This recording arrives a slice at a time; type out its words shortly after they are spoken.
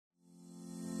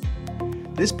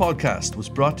This podcast was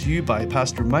brought to you by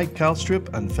Pastor Mike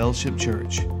Calstrip and Fellowship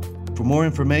Church. For more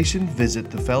information,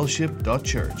 visit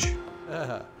thefellowship.church.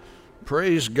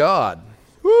 Praise God.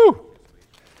 Woo!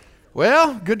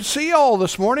 Well, good to see you all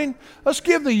this morning. Let's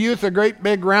give the youth a great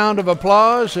big round of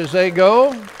applause as they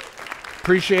go.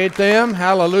 Appreciate them.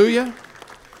 Hallelujah.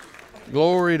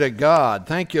 Glory to God.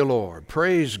 Thank you, Lord.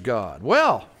 Praise God.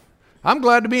 Well, I'm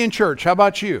glad to be in church. How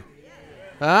about you?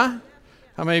 Huh?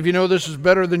 How many of you know this is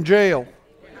better than jail?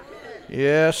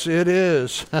 Yes, it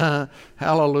is.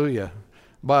 Hallelujah.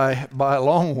 By a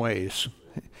long ways.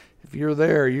 If you're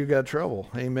there, you got trouble.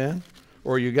 Amen.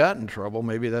 Or you got in trouble.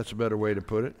 Maybe that's a better way to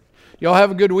put it. Y'all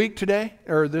have a good week today?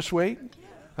 Or this week?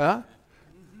 Huh?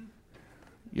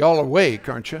 Y'all awake,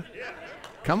 aren't you?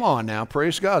 Come on now.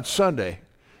 Praise God. Sunday.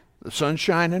 The sun's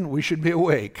shining. We should be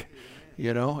awake.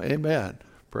 You know? Amen.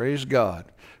 Praise God.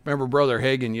 Remember Brother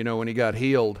Hagin, you know, when he got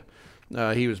healed,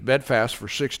 he was bedfast for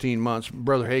 16 months.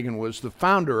 Brother Hagin was the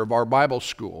founder of our Bible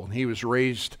school. He was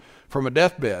raised from a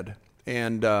deathbed,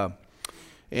 and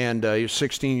he was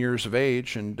 16 years of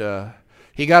age, and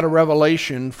he got a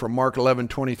revelation from Mark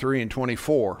 11:23 and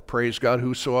 24. Praise God,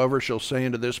 whosoever shall say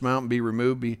unto this mountain, be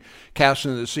removed, be cast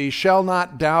into the sea, shall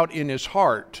not doubt in his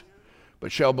heart,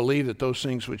 but shall believe that those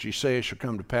things which he saith shall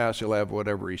come to pass. He'll have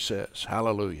whatever he says.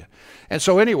 Hallelujah. And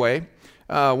so anyway,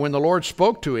 when the Lord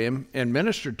spoke to him and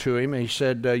ministered to him, he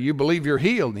said, you believe you're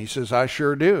healed? And he says, I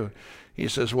sure do. He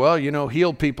says, well, you know,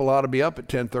 healed people ought to be up at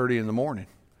 10:30 in the morning.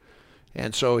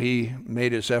 And so he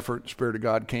made his effort. The Spirit of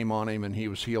God came on him, and he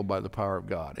was healed by the power of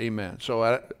God. Amen.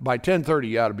 So by 10:30,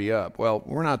 you ought to be up. Well,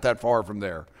 we're not that far from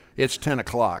there. It's 10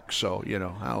 o'clock, so, you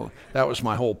know, that was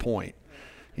my whole point.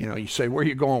 You know, you say, where are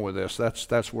you going with this?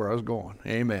 That's where I was going.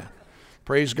 Amen.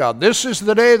 Praise God. This is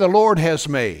the day the Lord has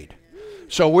made.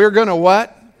 So we're going to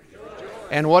what?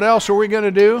 And what else are we going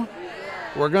to do?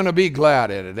 We're going to be glad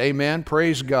in it. Amen.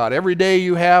 Praise God. Every day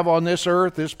you have on this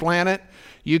earth, this planet,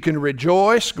 you can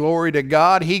rejoice. Glory to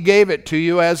God. He gave it to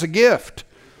you as a gift.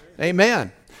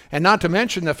 Amen. And not to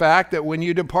mention the fact that when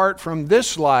you depart from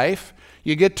this life,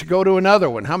 you get to go to another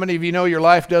one. How many of you know your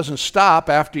life doesn't stop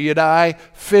after you die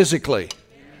physically?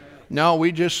 No,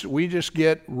 we just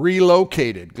get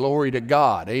relocated. Glory to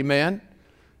God. Amen.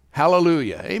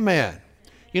 Hallelujah. Amen.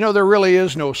 You know, there really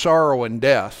is no sorrow in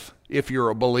death if you're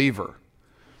a believer.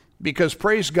 Because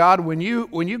praise God, when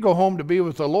you go home to be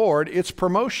with the Lord, it's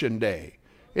promotion day.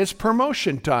 It's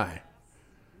promotion time.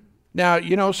 Now,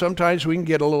 you know, sometimes we can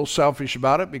get a little selfish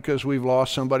about it because we've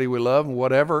lost somebody we love and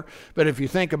whatever. But if you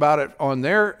think about it on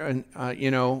their,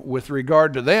 you know, with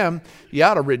regard to them, you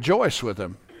ought to rejoice with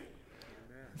them.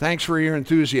 Thanks for your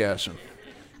enthusiasm.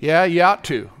 Yeah, you ought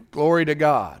to. Glory to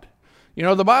God. You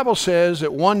know, the Bible says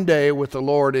that one day with the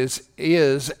Lord is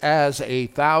as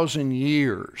 1,000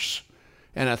 years.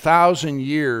 And 1,000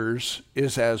 years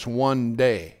is as one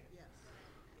day.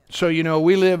 So, you know,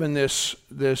 we live in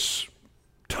this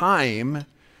time,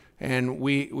 and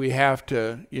we have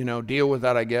to, you know, deal with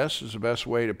that, I guess, is the best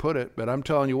way to put it. But I'm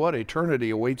telling you what, eternity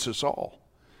awaits us all.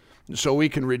 So we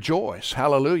can rejoice.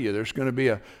 Hallelujah. There's going to be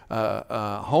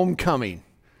a homecoming.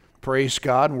 Praise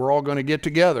God. And we're all going to get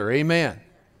together. Amen.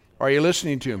 Are you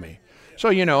listening to me?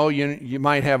 So, you know, you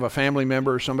might have a family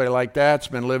member or somebody like that's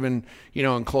been living, you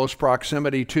know, in close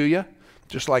proximity to you.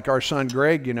 Just like our son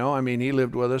Greg, you know. I mean, he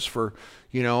lived with us for,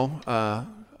 you know,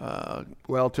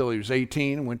 well, till he was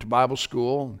 18, went to Bible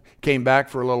school, came back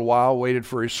for a little while, waited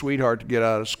for his sweetheart to get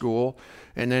out of school,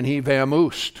 and then he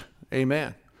vamoosed.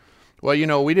 Amen. Well, you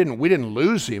know, we didn't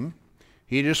lose him.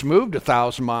 He just moved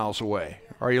 1,000 miles away.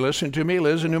 Are you listening to me? He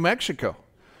lives in New Mexico.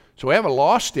 So we haven't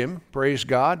lost him, praise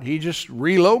God. He just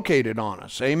relocated on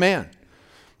us. Amen.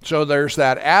 So there's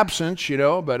that absence, you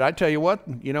know, but I tell you what,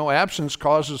 you know, absence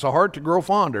causes the heart to grow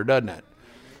fonder, doesn't it?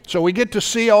 So we get to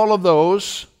see all of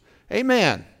those,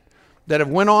 amen, that have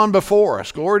went on before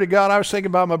us. Glory to God. I was thinking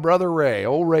about my brother Ray,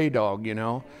 old Ray Dog, you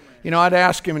know. You know, I'd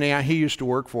ask him, and he used to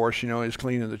work for us, you know, he was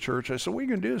cleaning the church. I said, what are you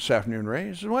going to do this afternoon, Ray?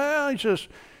 He said, well, he says,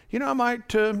 you know, I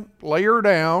might lay her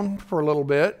down for a little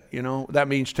bit. You know, that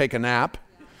means take a nap,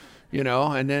 you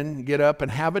know, and then get up and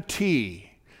have a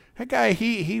tea. That guy, if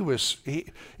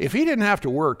he didn't have to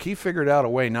work, he figured out a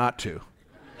way not to.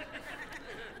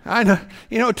 I know,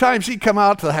 you know, times he'd come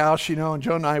out to the house, you know, and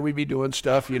Joe and I, we'd be doing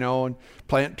stuff, you know, and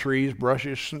plant trees,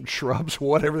 brushes, and shrubs,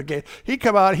 whatever the case. He'd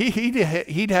come out,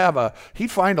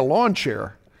 he'd find a lawn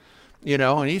chair, you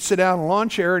know, and he'd sit down in a lawn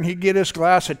chair and he'd get his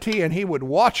glass of tea and he would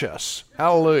watch us.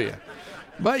 Hallelujah.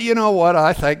 But you know what?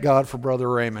 I thank God for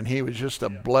Brother Raymond. He was just a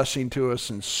blessing to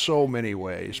us in so many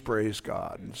ways. Praise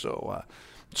God. And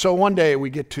so one day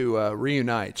we get to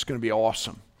reunite. It's going to be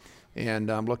awesome. And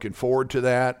I'm looking forward to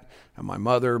that. And my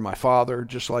mother, my father,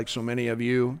 just like so many of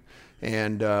you,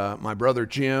 and my brother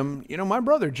Jim. You know, my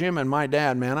brother Jim and my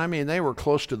dad, man, I mean, they were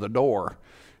close to the door.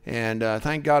 And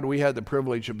thank God we had the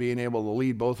privilege of being able to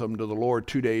lead both of them to the Lord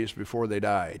 2 days before they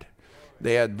died.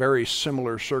 They had very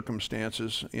similar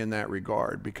circumstances in that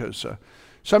regard, because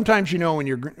sometimes, you know,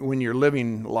 when you're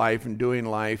living life and doing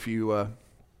life, you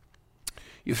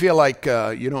feel like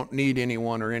you don't need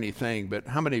anyone or anything. But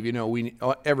how many of you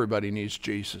know everybody needs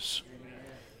Jesus?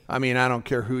 I mean, I don't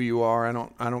care who you are.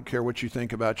 I don't care what you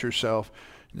think about yourself.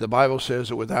 The Bible says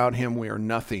that without him we are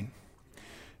nothing.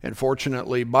 And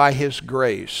fortunately, by his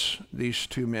grace, these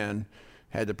two men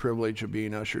had the privilege of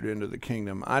being ushered into the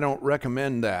kingdom. I don't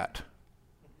recommend that.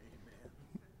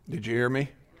 Did you hear me?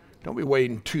 Don't be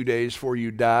waiting 2 days before you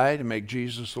die to make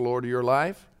Jesus the Lord of your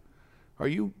life. Are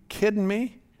you kidding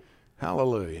me?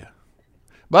 Hallelujah.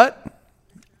 But,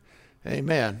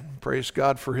 amen. Praise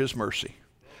God for his mercy.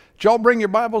 Did y'all bring your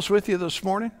Bibles with you this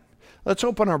morning? Let's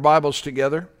open our Bibles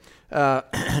together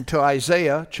to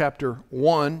Isaiah chapter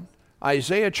 1.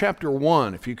 Isaiah chapter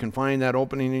 1, if you can find that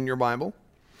opening in your Bible.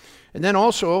 And then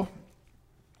also,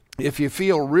 if you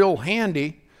feel real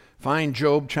handy, find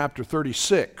Job chapter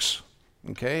 36.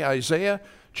 Okay, Isaiah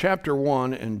chapter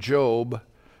 1 and Job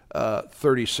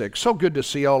 36. So good to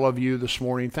see all of you this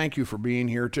morning. Thank you for being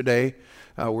here today.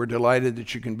 We're delighted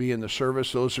that you can be in the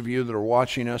service. Those of you that are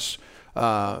watching us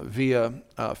via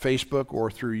Facebook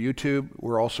or through YouTube,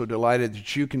 we're also delighted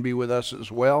that you can be with us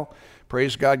as well.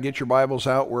 Praise God. Get your Bibles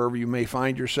out wherever you may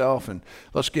find yourself, and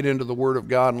let's get into the Word of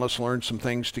God and let's learn some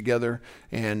things together,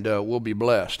 and we'll be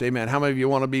blessed. Amen. How many of you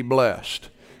want to be blessed?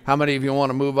 How many of you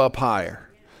want to move up higher?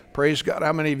 Praise God.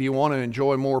 How many of you want to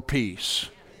enjoy more peace?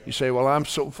 You say, well, I'm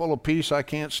so full of peace I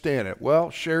can't stand it. Well,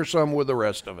 share some with the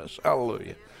rest of us.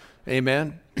 Hallelujah.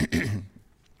 Amen.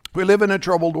 We live in a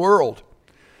troubled world.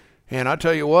 And I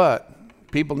tell you what,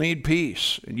 people need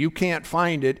peace. And you can't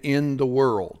find it in the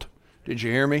world. Did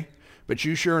you hear me? But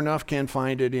you sure enough can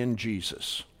find it in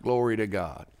Jesus. Glory to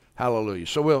God. Hallelujah.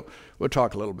 So we'll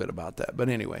talk a little bit about that. But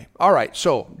anyway. All right.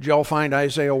 So did y'all find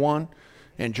Isaiah 1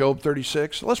 and Job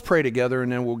 36? Let's pray together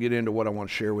and then we'll get into what I want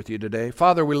to share with you today.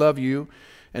 Father, we love you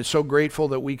and so grateful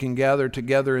that we can gather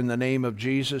together in the name of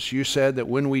Jesus. You said that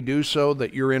when we do so,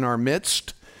 that you're in our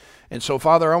midst. And so,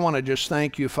 Father, I want to just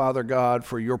thank you, Father God,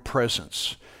 for your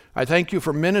presence. I thank you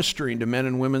for ministering to men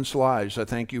and women's lives. I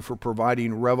thank you for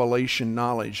providing revelation,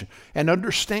 knowledge, and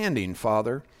understanding,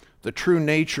 Father, the true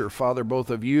nature, Father, both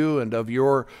of you and of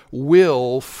your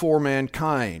will for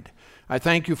mankind. I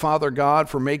thank you, Father God,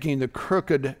 for making the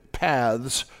crooked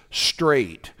paths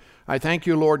straight. I thank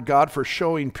you, Lord God, for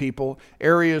showing people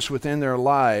areas within their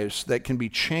lives that can be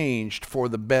changed for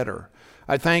the better.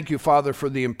 I thank you, Father, for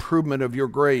the improvement of your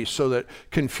grace so that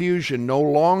confusion no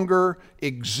longer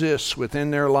exists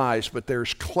within their lives, but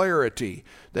there's clarity,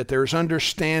 that there's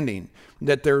understanding,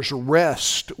 that there's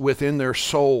rest within their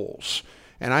souls.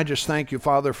 And I just thank you,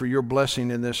 Father, for your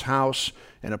blessing in this house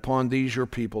and upon these your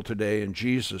people today in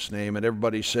Jesus' name. And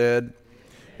everybody said,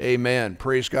 amen.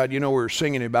 Praise God. You know, we were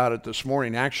singing about it this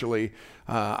morning. Actually,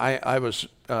 I was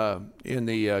in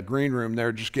the green room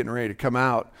there just getting ready to come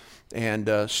out.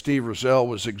 And Steve Roselle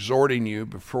was exhorting you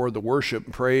before the worship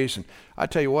and praise. And I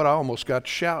tell you what, I almost got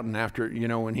shouting after, you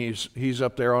know, when he's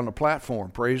up there on the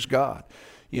platform. Praise God.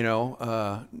 You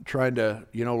know, trying to,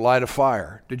 you know, light a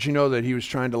fire. Did you know that he was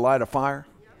trying to light a fire?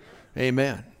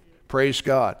 Amen. Praise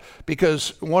God.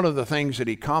 Because one of the things that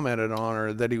he commented on,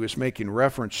 or that he was making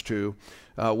reference to,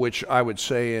 which I would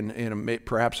say in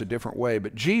perhaps a different way,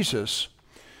 but Jesus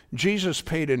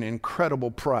paid an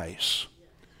incredible price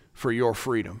for your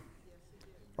freedom.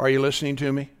 Are you listening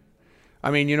to me? I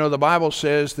mean, you know, the Bible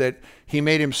says that he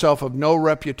made himself of no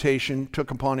reputation, took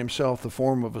upon himself the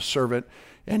form of a servant,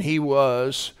 and he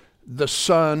was the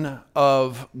Son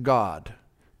of God.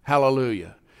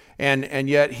 Hallelujah. And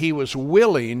yet he was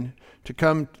willing to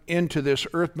come into this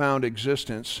earthbound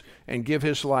existence and give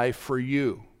his life for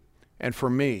you and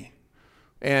for me.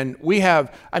 And we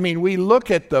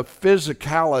look at the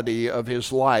physicality of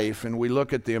his life, and we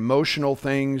look at the emotional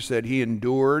things that he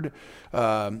endured,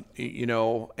 you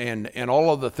know, and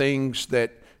all of the things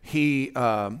that he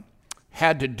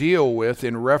had to deal with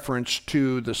in reference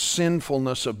to the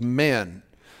sinfulness of men.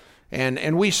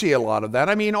 And we see a lot of that.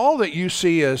 I mean, all that you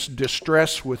see as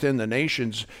distress within the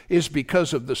nations is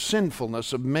because of the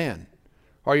sinfulness of men.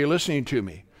 Are you listening to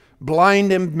me?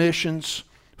 Blind ambitions,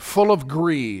 full of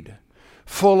greed,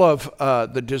 full of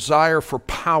the desire for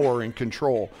power and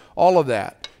control. All of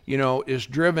that, you know, is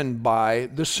driven by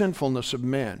the sinfulness of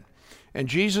men. And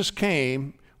Jesus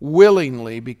came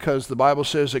willingly because the Bible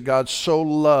says that God so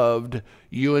loved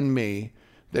you and me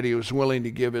that he was willing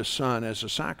to give his son as a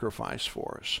sacrifice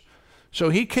for us. So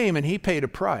he came and he paid a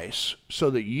price so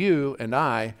that you and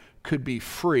I could be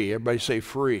free. Everybody say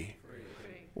free.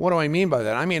 What do I mean by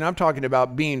that? I mean, I'm talking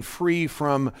about being free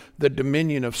from the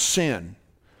dominion of sin.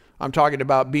 I'm talking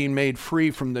about being made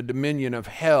free from the dominion of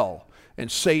hell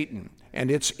and Satan and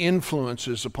its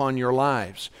influences upon your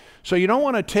lives. So you don't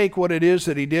want to take what it is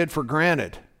that he did for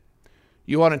granted.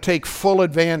 You want to take full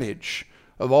advantage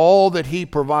of all that he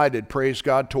provided, praise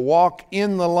God, to walk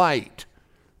in the light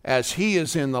as he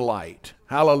is in the light.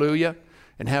 Hallelujah.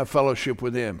 And have fellowship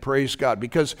with him. Praise God.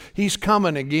 Because he's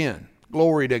coming again.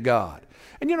 Glory to God.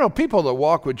 And you know, people that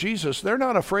walk with Jesus, they're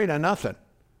not afraid of nothing.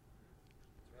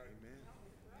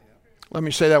 Let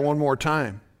me say that one more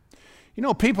time. You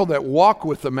know, people that walk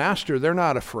with the Master, they're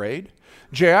not afraid.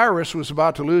 Jairus was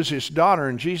about to lose his daughter,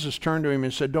 and Jesus turned to him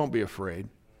and said, don't be afraid.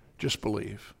 Just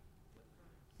believe.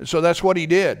 And so that's what he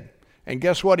did. And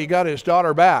guess what? He got his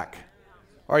daughter back.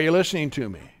 Are you listening to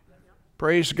me?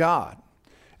 Praise God.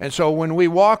 And so when we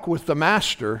walk with the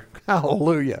Master,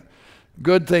 hallelujah,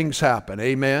 good things happen.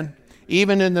 Amen.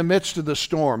 Even in the midst of the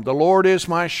storm, the Lord is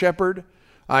my shepherd,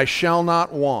 I shall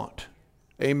not want.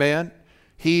 Amen.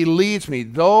 He leads me.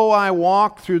 Though I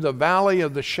walk through the valley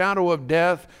of the shadow of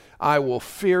death, I will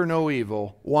fear no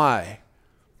evil. Why?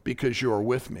 Because you are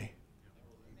with me.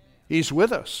 He's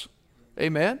with us.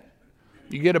 Amen.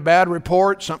 You get a bad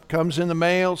report, something comes in the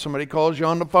mail, somebody calls you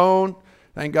on the phone.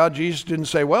 Thank God Jesus didn't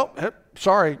say, well,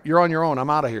 sorry, you're on your own. I'm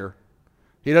out of here.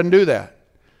 He doesn't do that.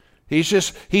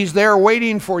 He's there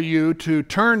waiting for you to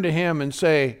turn to him and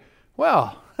say,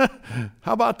 well,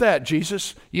 how about that,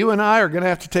 Jesus? You and I are going to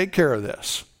have to take care of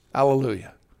this.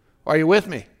 Hallelujah. Are you with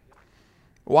me?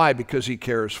 Why? Because he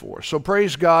cares for us. So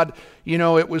praise God. You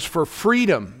know, it was for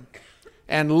freedom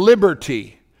and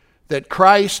liberty that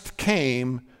Christ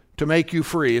came to make you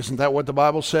free. Isn't that what the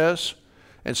Bible says?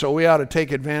 And so we ought to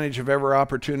take advantage of every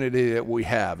opportunity that we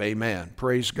have. Amen.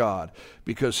 Praise God,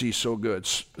 because he's so good.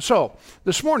 So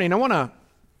this morning I want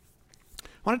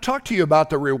to talk to you about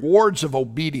the rewards of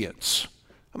obedience.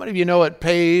 How many of you know it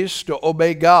pays to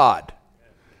obey God?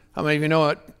 How many of you know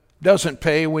it doesn't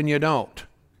pay when you don't?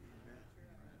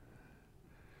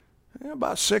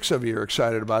 About 6 of you are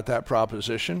excited about that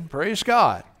proposition. Praise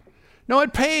God. No,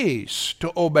 it pays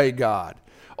to obey God.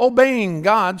 Obeying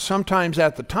God sometimes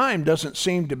at the time doesn't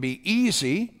seem to be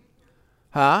easy,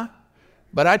 huh?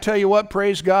 But I tell you what,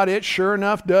 praise God, it sure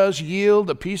enough does yield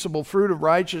the peaceable fruit of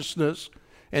righteousness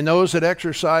in those that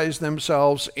exercise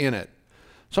themselves in it.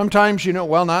 Sometimes, you know,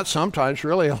 well, not sometimes,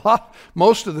 really,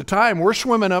 most of the time, we're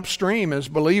swimming upstream as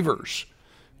believers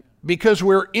because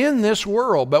we're in this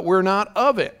world, but we're not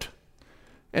of it.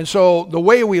 And so the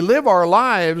way we live our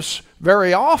lives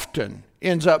very often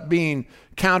ends up being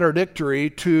contradictory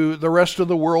to the rest of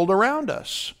the world around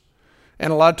us.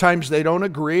 And a lot of times they don't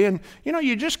agree. And, you know,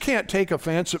 you just can't take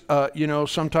offense, you know,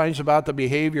 sometimes about the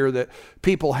behavior that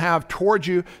people have towards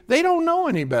you. They don't know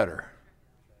any better.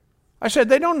 I said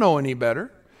they don't know any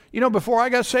better. You know, before I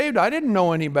got saved, I didn't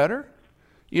know any better.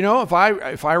 You know, if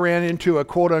I ran into a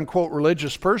quote-unquote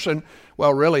religious person,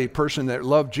 well, really a person that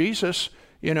loved Jesus,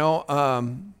 you know,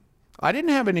 I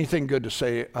didn't have anything good to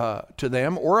say to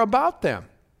them or about them.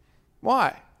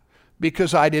 Why?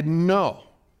 Because I didn't know.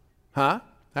 Huh?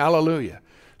 Hallelujah.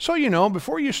 So, you know,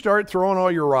 before you start throwing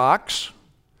all your rocks,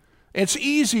 it's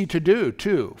easy to do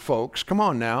too, folks. Come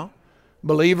on now.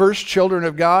 Believers, children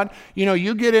of God, you know,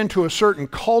 you get into a certain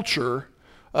culture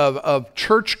of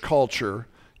church culture,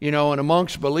 you know, and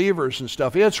amongst believers and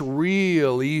stuff, it's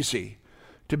real easy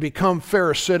to become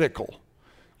pharisaical,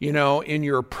 you know, in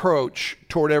your approach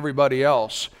toward everybody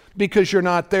else because you're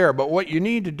not there. But what you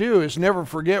need to do is never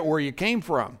forget where you came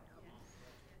from.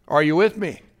 Are you with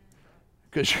me?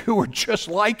 Because you were just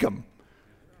like them.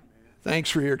 Thanks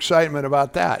for your excitement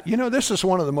about that. You know, this is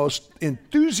one of the most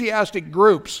enthusiastic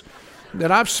groups that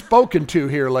I've spoken to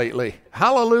here lately.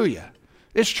 Hallelujah.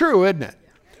 It's true, isn't it?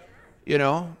 You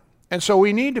know, and so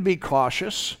we need to be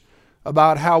cautious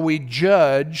about how we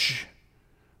judge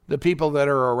the people that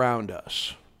are around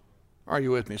us. Are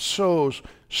you with me?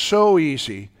 So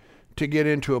easy to get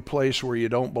into a place where you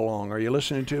don't belong. Are you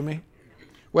listening to me?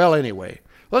 Well, anyway,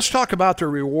 let's talk about the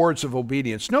rewards of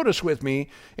obedience. Notice with me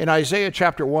in Isaiah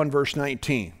chapter 1, verse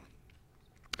 19.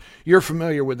 You're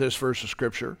familiar with this verse of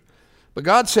Scripture. But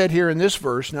God said here in this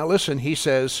verse, now listen, he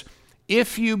says,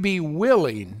 if you be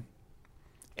willing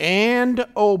and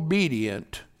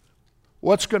obedient,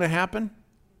 what's going to happen?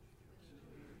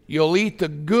 You'll eat the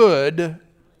good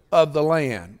of the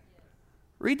land.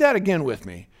 Read that again with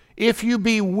me. If you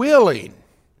be willing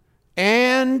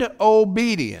and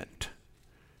obedient,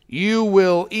 you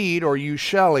will eat, or you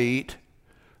shall eat,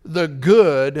 the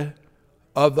good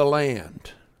of the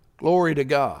land. Glory to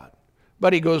God.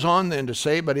 But he goes on then to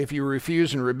say, but if you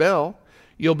refuse and rebel,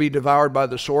 you'll be devoured by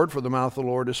the sword, for the mouth of the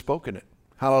Lord has spoken it.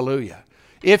 Hallelujah.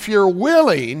 If you're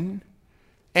willing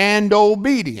and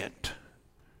obedient,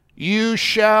 you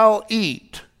shall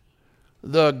eat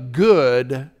the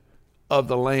good of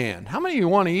the land. How many of you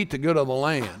want to eat the good of the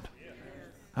land?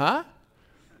 Huh?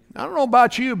 I don't know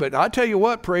about you, but I tell you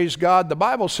what, praise God, the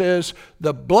Bible says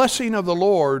the blessing of the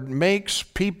Lord makes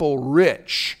people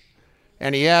rich,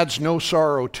 and he adds no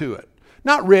sorrow to it.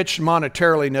 Not rich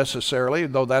monetarily necessarily,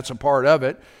 though that's a part of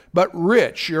it, but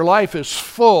rich. Your life is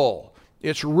full.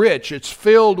 It's rich. It's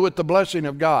filled with the blessing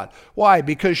of God. Why?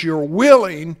 Because you're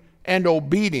willing and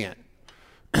obedient.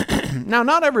 Now,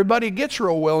 not everybody gets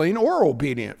real willing or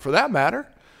obedient, for that matter.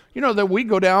 You know, that we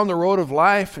go down the road of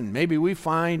life and maybe we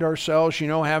find ourselves,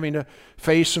 having to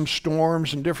face some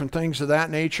storms and different things of that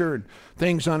nature, and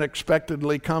things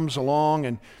unexpectedly comes along.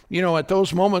 And, at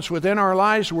those moments within our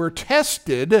lives, we're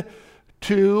tested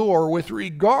to, or with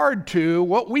regard to,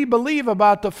 what we believe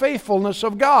about the faithfulness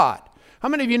of God. How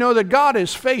many of you know that God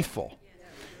is faithful?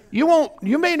 You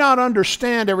may not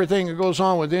understand everything that goes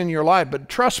on within your life, but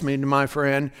trust me, my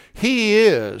friend, he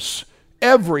is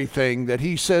everything that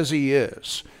he says he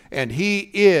is. And he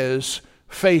is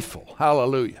faithful.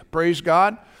 Hallelujah. Praise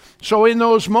God. So in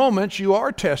those moments, you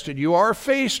are tested. You are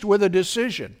faced with a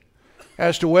decision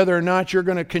as to whether or not you're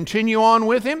going to continue on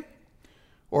with him,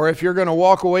 or if you're going to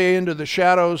walk away into the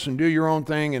shadows and do your own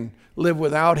thing and live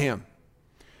without him.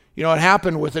 It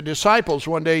happened with the disciples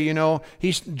one day.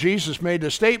 Jesus made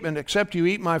the statement, except you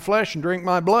eat my flesh and drink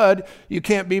my blood, you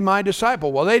can't be my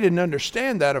disciple. Well, they didn't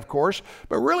understand that, of course,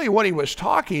 but really what he was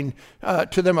talking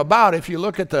to them about, if you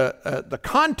look at the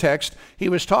context, he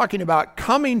was talking about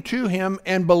coming to him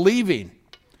and believing.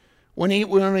 When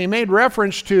he made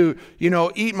reference to,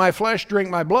 eat my flesh, drink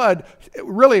my blood,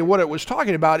 really what it was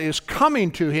talking about is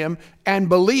coming to him and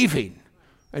believing.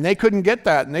 And they couldn't get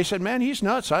that. And they said, man, he's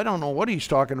nuts. I don't know what he's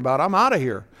talking about. I'm out of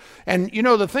here. And,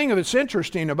 the thing that's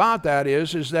interesting about that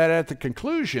is that at the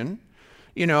conclusion,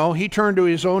 he turned to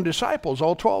his own disciples,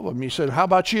 all 12 of them. He said, how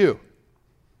about you?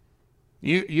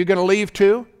 You going to leave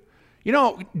too?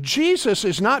 Jesus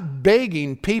is not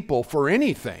begging people for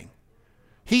anything.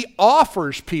 He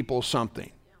offers people something.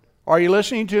 Are you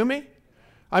listening to me?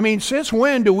 I mean, since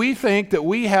when do we think that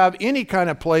we have any kind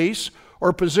of place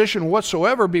or position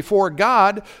whatsoever before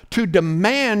God to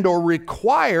demand or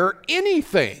require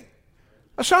anything?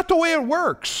 That's not the way it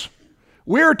works.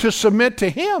 We're to submit to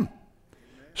him.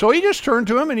 So he just turned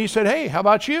to him and he said, hey, how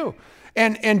about you?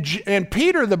 And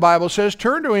Peter, the Bible says,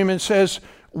 turned to him and says,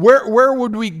 where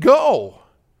would we go?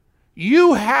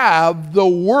 You have the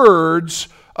words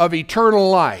of eternal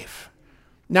life.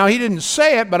 Now, he didn't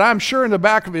say it, but I'm sure in the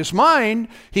back of his mind,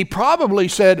 he probably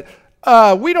said,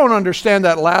 we don't understand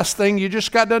that last thing you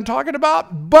just got done talking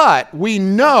about, but we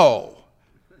know.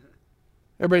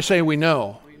 Everybody say we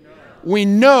know. We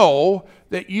know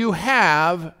that you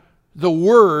have the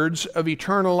words of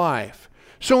eternal life.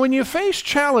 So when you face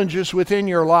challenges within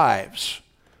your lives,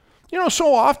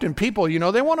 so often people,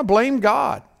 they want to blame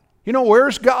God.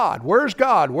 Where's God? Where's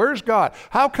God? Where's God?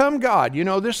 How come God?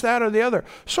 This, that, or the other.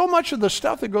 So much of the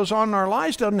stuff that goes on in our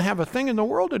lives doesn't have a thing in the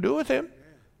world to do with him.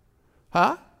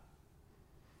 Huh?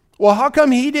 Well, how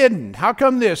come he didn't? How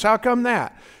come this? How come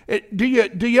that? Do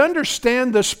you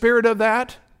understand the spirit of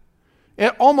that?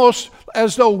 Almost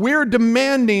as though we're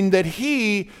demanding that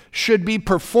he should be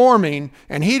performing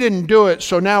and he didn't do it,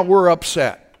 so now we're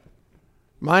upset.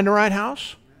 Am I in the right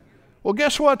house? Well,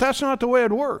 guess what? That's not the way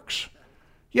it works.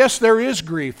 Yes, there is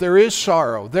grief, there is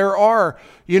sorrow,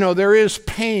 there is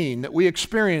pain that we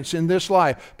experience in this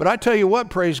life. But I tell you what,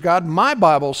 praise God, my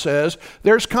Bible says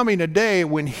there's coming a day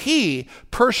when he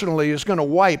personally is going to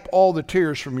wipe all the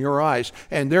tears from your eyes,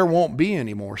 and there won't be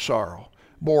any more sorrow,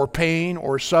 or pain,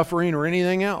 or suffering, or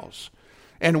anything else.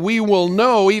 And we will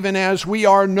know even as we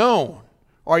are known.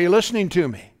 Are you listening to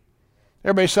me?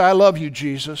 Everybody say, I love you,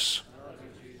 Jesus.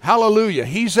 Hallelujah.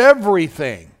 He's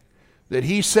everything that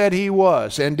he said he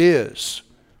was and is.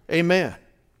 Amen.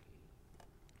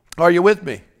 Are you with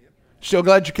me? Still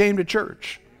glad you came to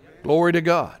church? Glory to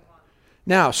God.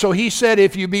 Now, so he said,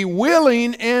 if you be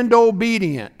willing and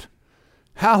obedient.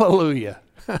 Hallelujah.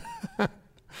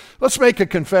 Let's make a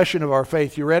confession of our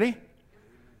faith. You ready?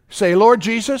 Say, Lord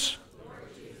Jesus,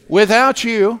 without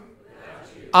you,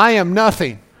 I am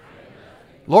nothing.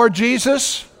 Lord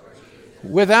Jesus,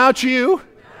 without you,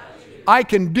 I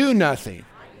can do nothing.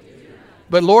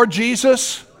 But Lord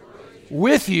Jesus,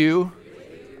 with you,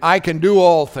 I can do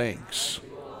all things.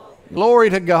 Glory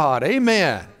to God.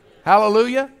 Amen.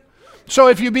 Hallelujah. So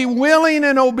if you be willing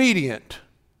and obedient,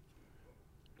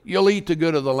 you'll eat the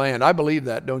good of the land. I believe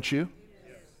that, don't you?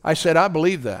 I said, I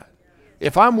believe that.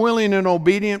 If I'm willing and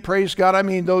obedient, praise God, I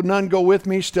mean, though none go with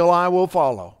me, still I will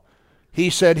follow.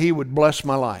 He said he would bless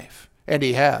my life, and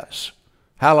he has.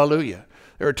 Hallelujah.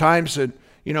 There are times that,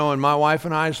 in my wife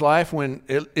and I's life when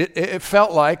it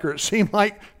felt like, or it seemed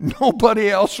like nobody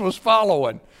else was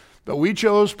following. But we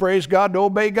chose, praise God, to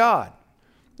obey God.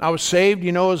 I was saved,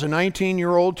 as a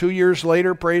 19-year-old, 2 years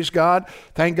later, praise God.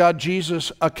 Thank God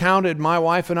Jesus accounted my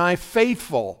wife and I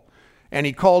faithful. And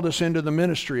he called us into the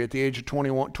ministry at the age of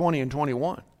 20 and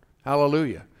 21.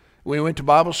 Hallelujah. We went to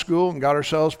Bible school and got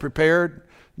ourselves prepared,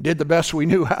 did the best we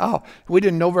knew how. We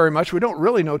didn't know very much. We don't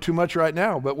really know too much right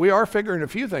now, but we are figuring a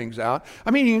few things out.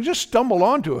 I mean, you can just stumble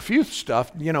onto a few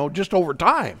stuff, just over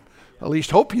time. At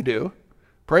least hope you do.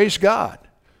 Praise God.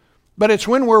 But it's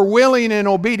when we're willing and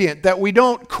obedient that we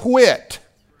don't quit.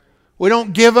 We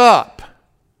don't give up.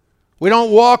 We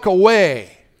don't walk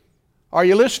away. Are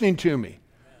you listening to me?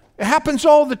 It happens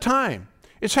all the time.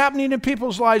 It's happening in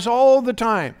people's lives all the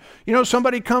time.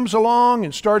 Somebody comes along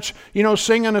and starts,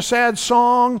 singing a sad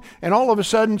song, and all of a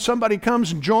sudden somebody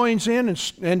comes and joins in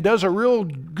and does a real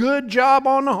good job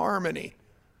on the harmony.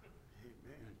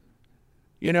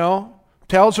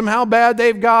 Tells them how bad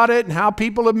they've got it and how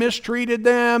people have mistreated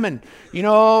them and,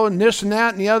 and this and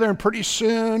that and the other, and pretty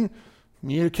soon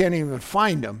you can't even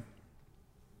find them.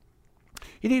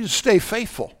 You need to stay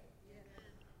faithful.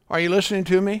 Are you listening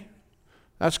to me?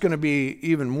 That's going to be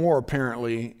even more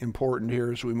apparently important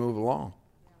here as we move along.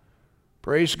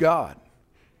 Praise God.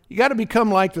 You got to become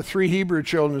like the 3 Hebrew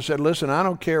children who said, listen, I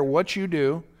don't care what you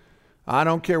do. I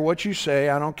don't care what you say.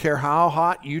 I don't care how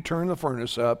hot you turn the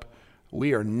furnace up.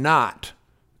 We are not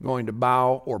going to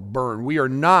bow or burn. We are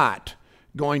not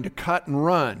going to cut and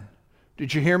run.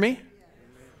 Did you hear me?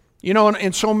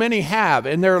 And so many have,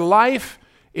 and their life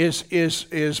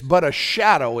is but a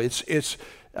shadow. It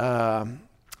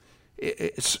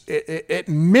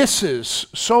misses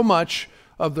so much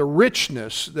of the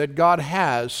richness that God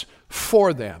has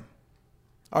for them.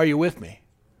 Are you with me?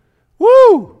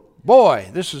 Woo! Boy,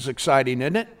 this is exciting,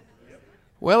 isn't it?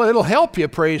 Well, it'll help you,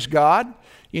 praise God.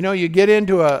 You get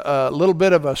into a little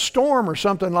bit of a storm or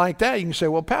something like that. You can say,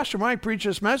 well, Pastor Mike preached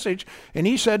this message, and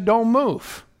he said don't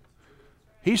move.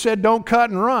 He said don't cut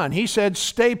and run. He said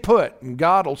stay put, and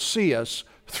God will see us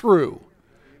through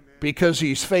because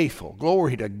he's faithful.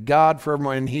 Glory to God for him,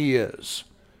 and he is.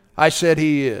 I said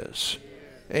he is.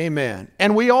 Amen.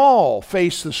 And we all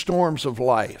face the storms of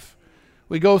life.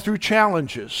 We go through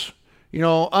challenges.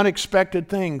 Unexpected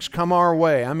things come our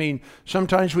way. I mean,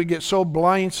 sometimes we get so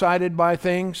blindsided by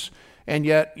things, and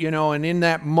yet, and in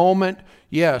that moment,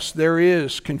 yes, there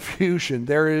is confusion.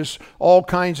 There is all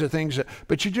kinds of things,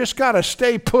 but you just got to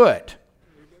stay put.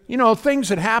 Things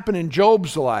that happen in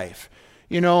Job's life,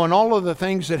 and all of the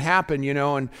things that happen,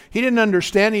 and he didn't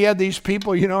understand. He had these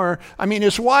people,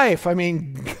 his wife,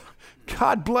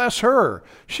 God bless her.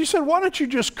 She said, why don't you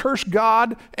just curse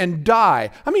God and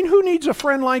die? Who needs a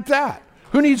friend like that?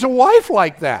 Who needs a wife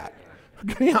like that?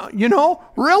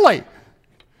 Really?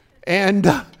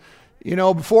 And,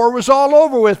 before it was all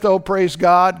over with, though, praise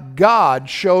God, God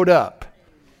showed up.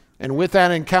 And with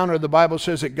that encounter, the Bible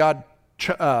says that God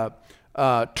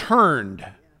turned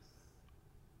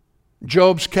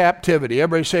Job's captivity.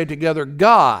 Everybody say it together.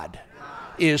 God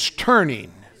is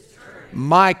turning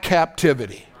my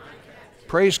captivity.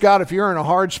 Praise God. If you're in a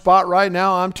hard spot right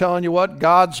now, I'm telling you what,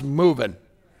 God's moving.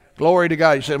 Glory to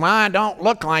God. You say, well, I don't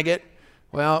look like it.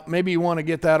 Well, maybe you want to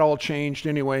get that all changed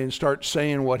anyway and start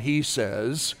saying what he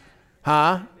says,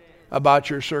 about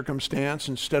your circumstance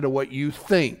instead of what you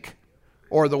think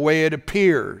or the way it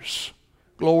appears.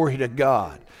 Glory to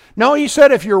God. No, he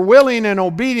said if you're willing and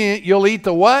obedient, you'll eat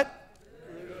the what?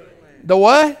 The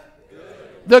what?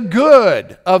 The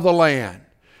good of the land.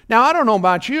 Now, I don't know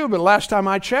about you, but last time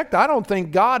I checked, I don't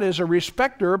think God is a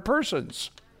respecter of persons.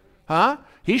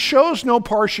 He shows no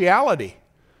partiality.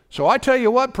 So I tell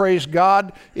you what, praise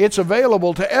God, it's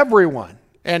available to everyone.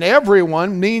 And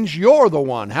everyone means you're the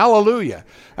one. Hallelujah.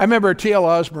 I remember T.L.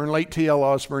 Osborne, late T.L.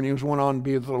 Osborne, he went on to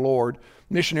be with the Lord,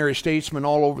 missionary statesman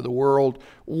all over the world,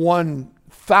 won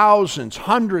thousands,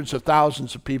 hundreds of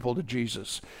thousands of people to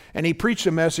Jesus. And he preached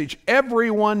a message,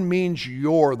 everyone means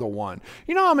you're the one.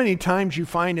 You know how many times you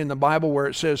find in the Bible where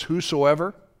it says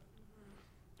whosoever?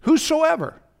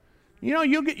 Whosoever. You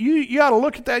got to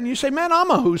look at that and you say, man, I'm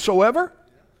a whosoever.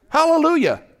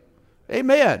 Hallelujah.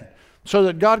 Amen. So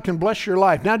that God can bless your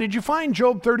life. Now, did you find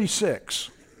Job 36?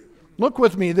 Look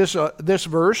with me this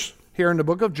verse here in the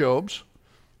book of Job,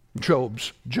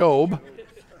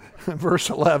 verse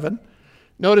 11.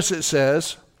 Notice it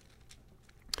says,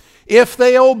 if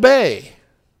they obey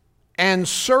and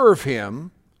serve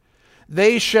him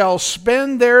they shall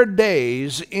spend their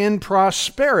days in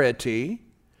prosperity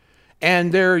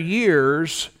and their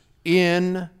years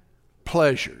in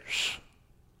pleasures.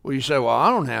 Well, you say, well, I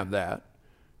don't have that.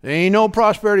 There ain't no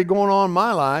prosperity going on in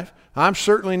my life. I'm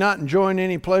certainly not enjoying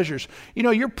any pleasures. You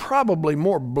know, you're probably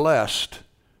more blessed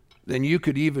than you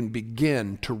could even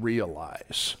begin to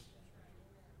realize.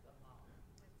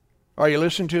 Are you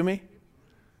listening to me?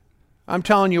 I'm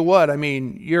telling you what, I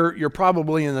mean, you're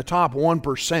probably in the top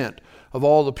 1% of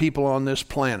all the people on this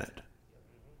planet.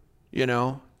 You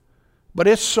know? But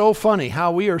it's so funny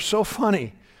how we are so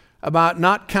funny about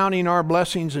not counting our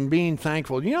blessings and being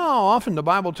thankful. You know how often the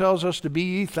Bible tells us to be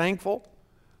ye thankful?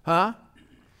 Huh?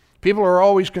 People are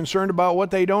always concerned about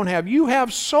what they don't have. You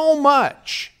have so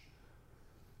much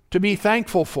to be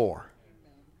thankful for.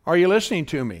 Are you listening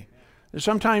to me?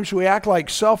 Sometimes we act like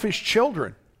selfish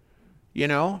children, you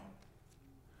know.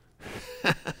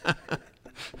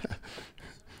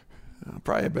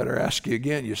 Probably better ask you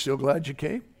again. You still glad you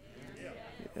came?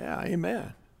 Yeah,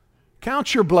 amen.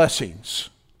 Count your blessings.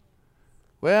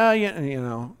 Well, you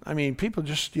know, I mean, people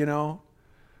just, you know,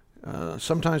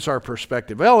 sometimes our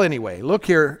perspective. Well, anyway, look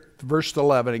here, verse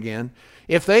 11 again.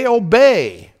 If they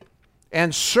obey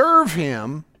and serve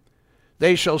him,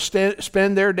 they shall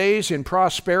spend their days in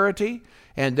prosperity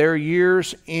and their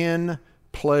years in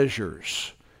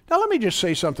pleasures. Now, let me just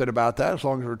say something about that as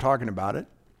long as we're talking about it,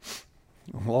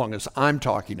 as long as I'm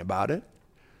talking about it.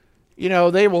 You know,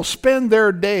 they will spend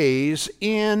their days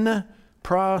in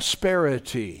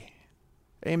prosperity.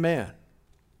 Amen.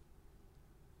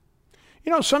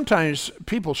 You know, sometimes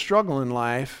people struggle in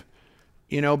life,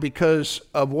 you know, because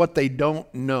of what they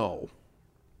don't know.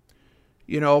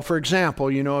 You know, for example,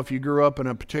 you know, if you grew up in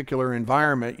a particular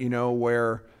environment, you know,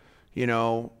 where, you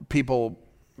know, people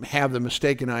have the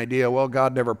mistaken idea, well,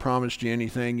 God never promised you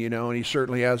anything, you know, and he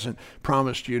certainly hasn't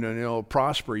promised you to, you know,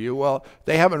 prosper you. Well,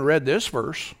 they haven't read this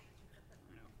verse.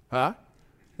 Huh?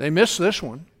 They missed this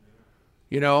one.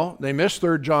 You know, they missed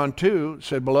 3 John 2. It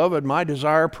said, beloved, my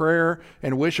desire, prayer,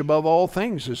 and wish above all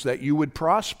things is that you would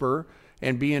prosper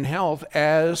and be in health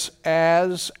as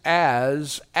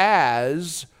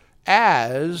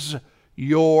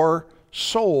your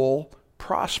soul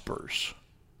prospers.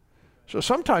 So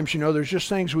sometimes, you know, there's just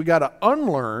things we got to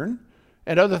unlearn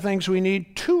and other things we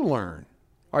need to learn.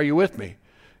 Are you with me?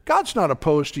 God's not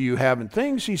opposed to you having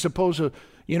things. He's opposed to,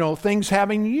 you know, things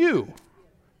having you.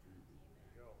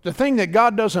 The thing that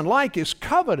God doesn't like is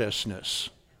covetousness.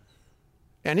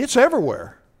 And it's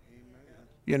everywhere.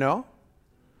 You know?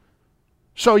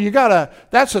 So you gotta,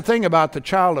 that's the thing about the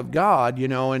child of God, you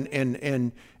know,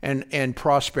 and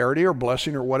prosperity or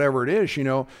blessing or whatever it is, you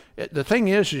know. The thing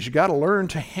is you gotta learn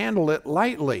to handle it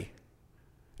lightly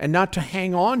and not to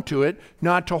hang on to it,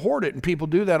 not to hoard it. And people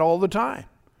do that all the time.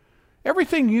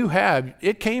 Everything you have,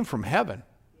 it came from heaven.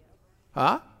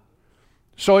 Huh?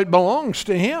 So it belongs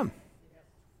to him.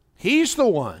 He's the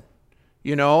one,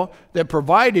 you know, that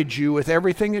provided you with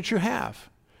everything that you have.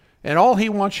 And all he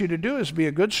wants you to do is be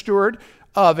a good steward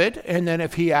of it. And then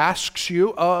if he asks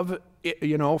you of,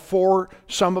 you know, for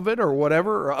some of it or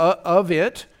whatever of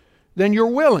it, then you're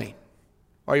willing.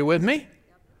 Are you with me?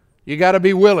 You got to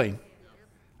be willing.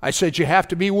 I said you have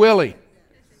to be willing.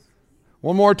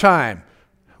 One more time.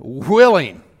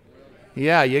 Willing.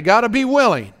 Yeah, you got to be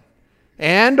willing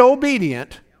and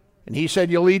obedient. And he said,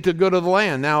 you'll eat the good of the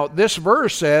land. Now, this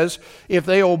verse says, if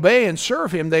they obey and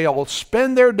serve him, they'll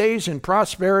spend their days in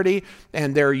prosperity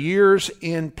and their years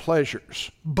in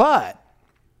pleasures. But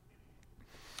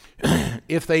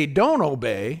if they don't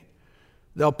obey,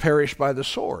 they'll perish by the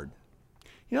sword.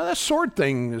 You know, that sword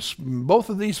thing is both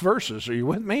of these verses. Are you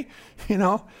with me? You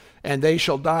know, and they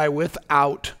shall die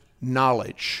without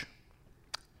knowledge.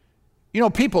 You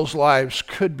know, people's lives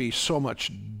could be so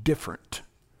much different.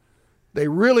 They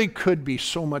really could be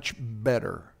so much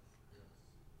better.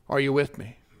 Are you with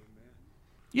me?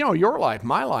 You know, your life,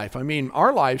 my life, I mean,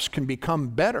 our lives can become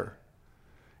better.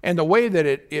 And the way that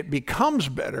it becomes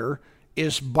better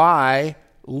is by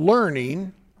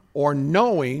learning or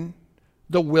knowing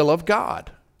the will of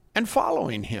God and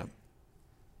following him.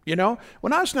 You know,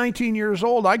 when I was 19 years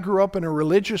old, I grew up in a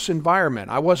religious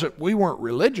environment. We weren't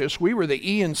religious, we were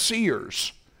the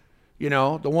E&C'ers. You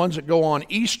know, the ones that go on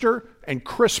Easter and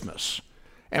Christmas.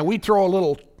 And we throw a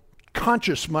little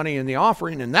conscious money in the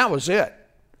offering, and that was it.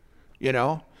 You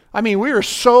know? I mean, we were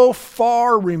so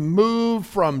far removed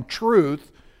from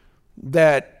truth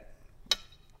that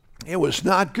it was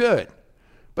not good.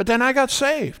 But then I got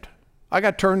saved. I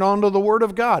got turned on to the Word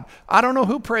of God. I don't know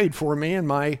who prayed for me in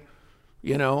my,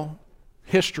 you know,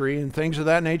 history and things of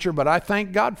that nature, but I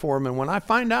thank God for them. And when I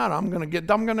find out, I'm going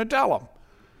to tell them.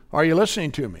 Are you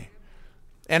listening to me?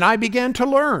 And I began to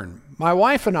learn. My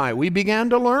wife and I, we began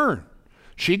to learn.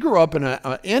 She grew up in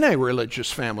a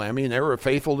religious family. I mean, they were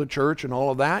faithful to church and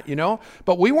all of that, you know.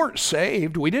 But we weren't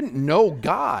saved. We didn't know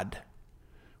God.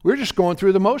 We were just going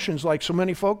through the motions like so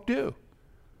many folk do.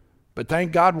 But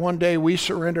thank God one day we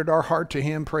surrendered our heart to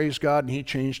Him, praise God, and He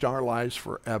changed our lives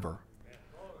forever.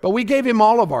 But we gave Him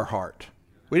all of our heart.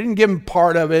 We didn't give Him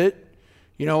part of it.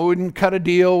 You know, we didn't cut a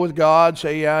deal with God,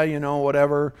 say, yeah, you know,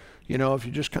 whatever. You know, if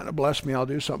you just kind of bless me, I'll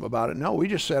do something about it. No, we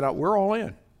just said, we're all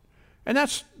in. And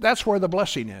that's where the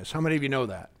blessing is. How many of you know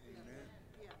that?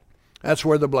 That's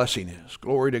where the blessing is.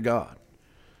 Glory to God.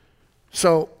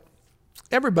 So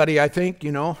everybody, I think,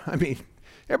 you know, I mean,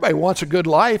 everybody wants a good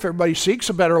life. Everybody seeks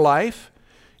a better life.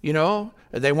 You know,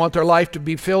 they want their life to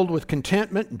be filled with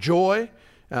contentment and joy.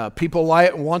 People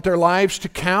want their lives to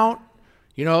count.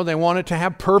 You know, they want it to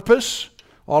have purpose.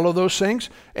 All of those things.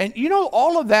 And you know,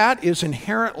 all of that is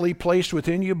inherently placed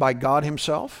within you by God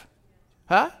Himself.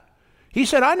 Huh? He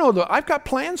said, I know I've got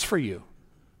plans for you.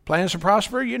 Plans to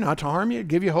prosper you, not to harm you,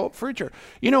 give you hope for future.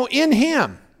 You know, in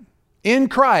Him, in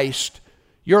Christ,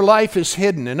 your life is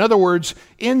hidden. In other words,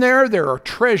 in there are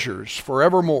treasures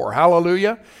forevermore.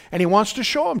 Hallelujah. And He wants to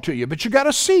show them to you, but you got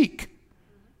to seek.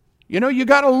 You know, you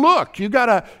got to look. You got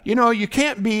to, you know, you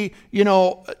can't be, you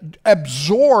know,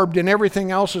 absorbed in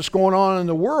everything else that's going on in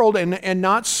the world and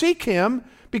not seek Him,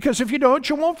 because if you don't,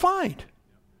 you won't find.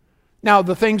 Now,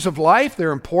 the things of life,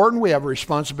 they're important. We have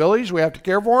responsibilities. We have to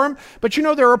care for them. But, you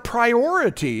know, there are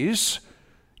priorities,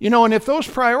 you know, and if those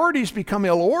priorities become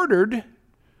ill-ordered,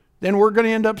 then we're going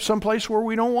to end up someplace where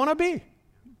we don't want to be.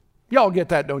 Y'all get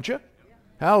that, don't you?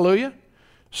 Hallelujah.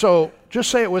 So just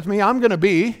say it with me. I'm going to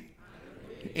be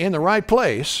in the right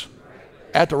place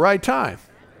at the right time.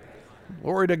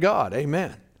 Glory to God.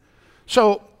 Amen.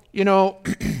 So, you know,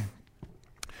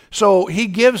 so He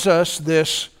gives us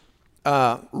this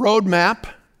roadmap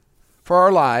for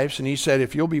our lives. And He said,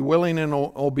 if you'll be willing and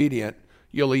obedient,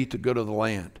 you'll eat the good of the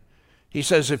land. He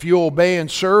says, if you obey and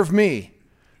serve me,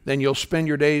 then you'll spend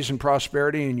your days in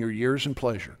prosperity and your years in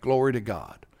pleasure. Glory to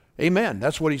God. Amen.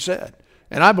 That's what He said.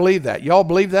 And I believe that. Y'all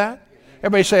believe that?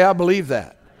 Everybody say, I believe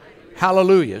that.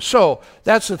 Hallelujah. So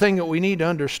that's the thing that we need to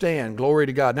understand. Glory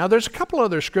to God. Now there's a couple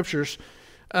other scriptures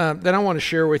that I want to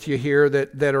share with you here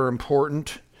that are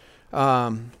important.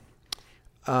 Look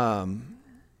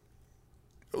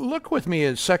with me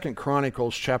at 2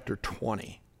 Chronicles chapter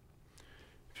 20.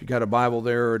 If you got a Bible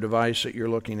there or a device that you're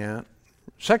looking at.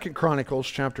 2 Chronicles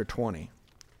chapter 20.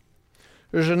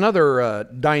 There's another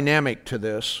dynamic to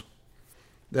this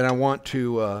that I want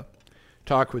to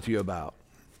talk with you about.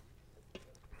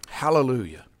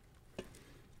 Hallelujah.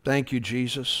 Thank you,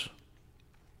 Jesus.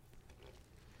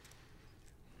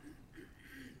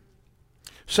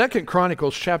 2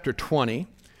 Chronicles chapter 20.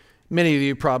 Many of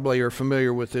you probably are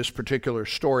familiar with this particular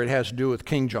story. It has to do with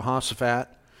King Jehoshaphat.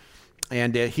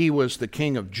 And he was the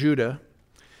king of Judah.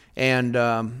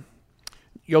 And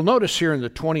you'll notice here in the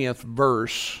 20th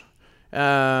verse,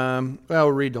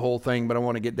 I'll read the whole thing, but I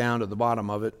want to get down to the bottom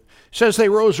of it. It says, they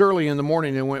rose early in the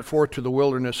morning and went forth to the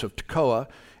wilderness of Tekoa.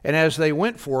 And as they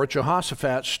went forth,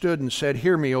 Jehoshaphat stood and said,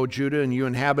 hear me, O Judah, and you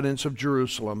inhabitants of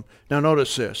Jerusalem. Now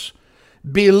notice this.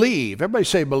 Believe. Everybody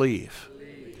say believe.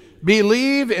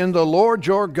 Believe in the Lord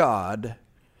your God.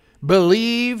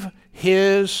 Believe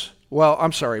in the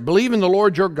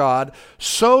Lord your God,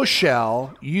 so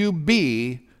shall you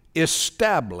be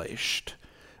established.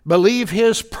 Believe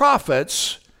His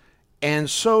prophets, and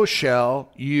so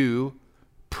shall you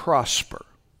prosper.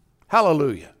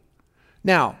 Hallelujah.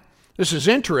 Now, this is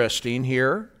interesting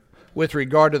here with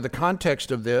regard to the context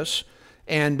of this,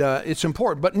 and it's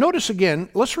important. But notice again,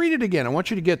 let's read it again. I want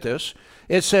you to get this.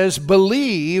 It says,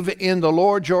 believe in the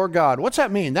Lord your God. What's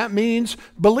that mean? That means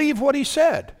believe what He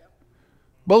said.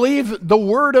 Believe the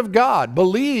Word of God.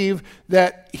 Believe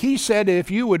that He said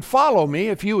if you would follow me,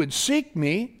 if you would seek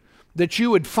me, that you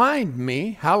would find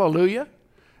me. Hallelujah.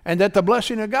 And that the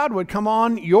blessing of God would come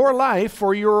on your life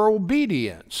for your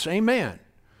obedience. Amen.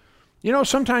 You know,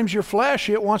 sometimes your flesh,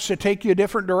 it wants to take you a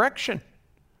different direction.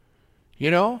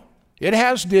 You know, it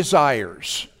has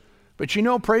desires. But you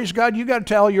know, praise God, you got to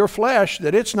tell your flesh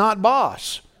that it's not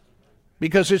boss.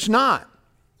 Because it's not.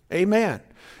 Amen.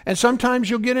 And sometimes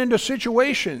you'll get into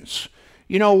situations,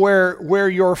 you know, where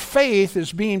your faith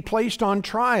is being placed on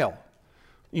trial.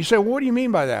 You say, well, what do you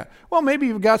mean by that? Well, maybe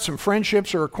you've got some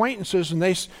friendships or acquaintances and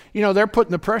they're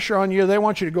putting the pressure on you. They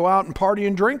want you to go out and party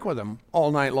and drink with them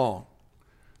all night long.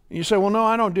 And you say, well, no,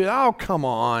 I don't do that. Oh, come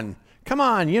on. Come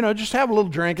on, you know, just have a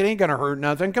little drink. It ain't going to hurt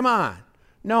nothing. Come on.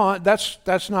 No,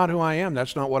 that's not who I am.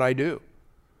 That's not what I do.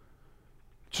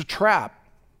 It's a trap.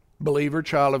 Believer,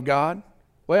 child of God.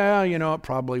 Well, you know, it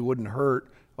probably wouldn't hurt.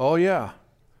 Oh, yeah.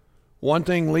 One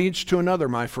thing leads to another,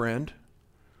 my friend.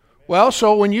 Well,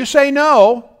 so when you say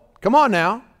no, come on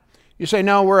now. You say,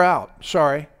 no, we're out.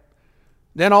 Sorry.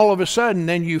 Then all of a sudden,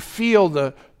 then you feel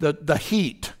the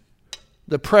heat,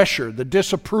 the pressure, the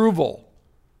disapproval.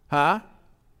 Huh?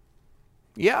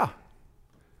 Yeah.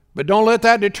 But don't let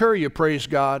that deter you, praise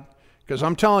God. Because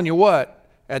I'm telling you what,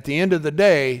 at the end of the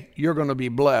day, you're going to be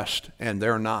blessed, and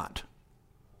they're not.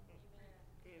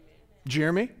 Did you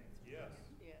hear me? Yes.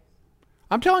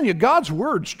 I'm telling you, God's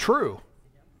word's true.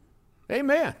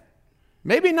 Amen.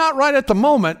 Maybe not right at the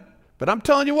moment, but I'm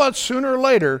telling you what, sooner or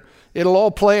later, it'll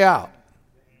all play out.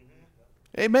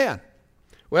 Amen.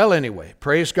 Well, anyway,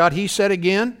 praise God. He said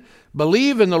again,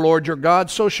 believe in the Lord your God,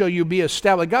 so shall you be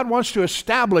established. God wants to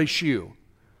establish you.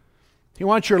 He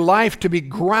wants your life to be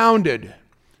grounded,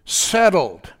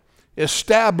 settled,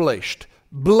 established,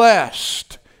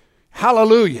 blessed.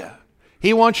 Hallelujah.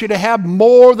 He wants you to have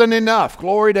more than enough.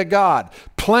 Glory to God.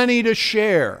 Plenty to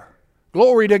share.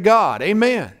 Glory to God.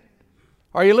 Amen.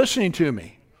 Are you listening to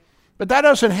me? But that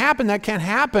doesn't happen. That can't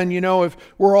happen, if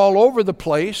we're all over the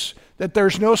place, that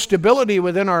there's no stability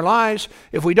within our lives,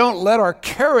 if we don't let our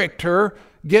character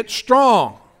get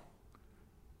strong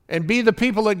and be the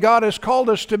people that God has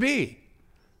called us to be.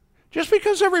 Just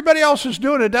because everybody else is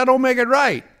doing it, that don't make it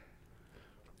right.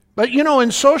 But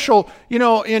in social, in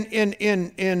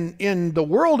the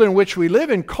world in which we live,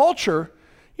 in culture,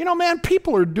 man,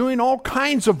 people are doing all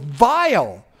kinds of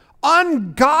vile,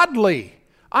 ungodly,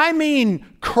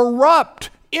 corrupt,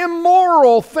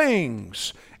 immoral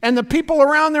things. And the people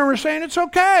around them are saying it's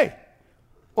okay.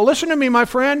 Well, listen to me, my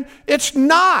friend. It's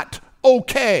not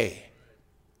okay.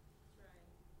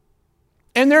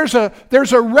 And there's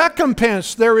a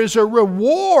recompense, there is a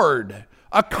reward,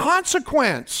 a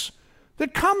consequence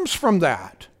that comes from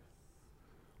that.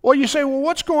 Well, you say, well,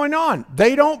 what's going on?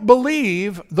 They don't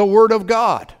believe the Word of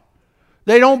God.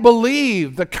 They don't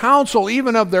believe the counsel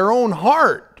even of their own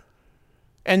heart.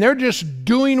 And they're just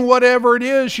doing whatever it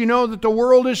is, that the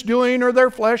world is doing or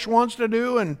their flesh wants to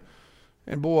do. And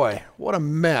boy, what a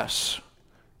mess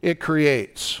it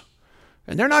creates.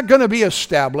 And they're not going to be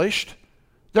established.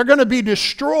 They're going to be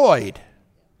destroyed.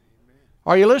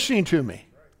 Are you listening to me?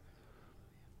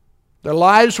 Their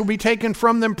lives will be taken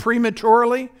from them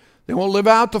prematurely. They won't live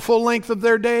out the full length of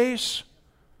their days.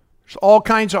 There's all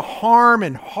kinds of harm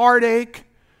and heartache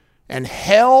and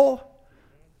hell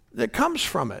that comes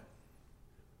from it.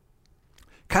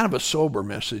 Kind of a sober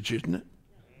message, isn't it?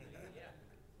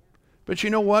 But you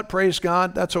know what? Praise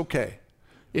God, that's okay.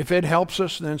 If it helps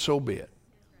us, then so be it.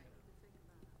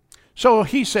 So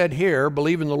he said here,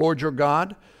 believe in the Lord your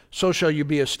God, so shall you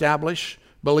be established.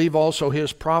 Believe also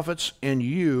his prophets, and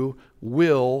you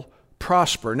will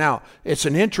prosper. Now, it's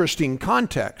an interesting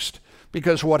context,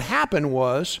 because what happened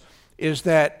is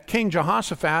that King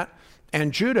Jehoshaphat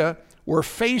and Judah were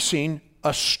facing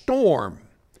a storm.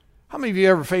 How many of you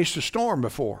ever faced a storm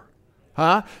before?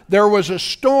 Huh? There was a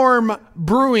storm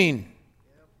brewing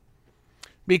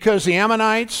because the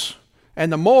Ammonites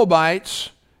and the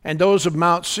Moabites and those of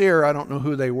Mount Seir, I don't know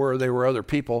who they were other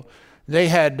people, they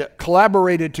had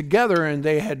collaborated together and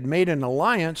they had made an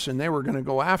alliance and they were going to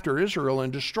go after Israel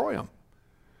and destroy them.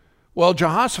 Well,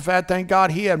 Jehoshaphat, thank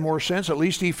God he had more sense, at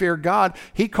least he feared God.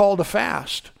 He called a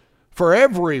fast for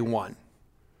everyone.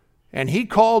 And he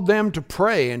called them to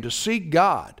pray and to seek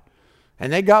God.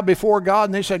 And they got before God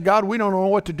and they said, God, we don't know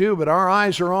what to do, but our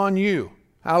eyes are on you.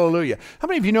 Hallelujah. How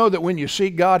many of you know that when you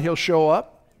seek God, he'll show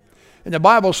up? And the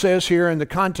Bible says here in the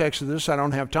context of this, I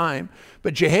don't have time,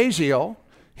 but Jehaziel,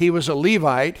 he was a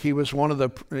Levite. He was one of the,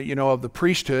 of the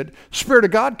priesthood. Spirit of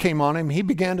God came on him. He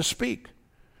began to speak.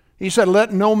 He said,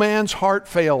 let no man's heart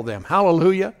fail them.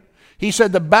 Hallelujah. He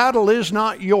said, the battle is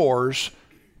not yours,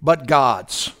 but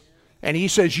God's. And he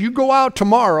says, you go out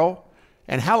tomorrow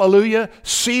and hallelujah,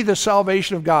 see the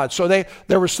salvation of God. So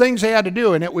there was things they had to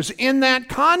do. And it was in that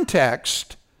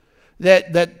context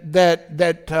that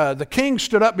the king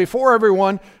stood up before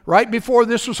everyone right before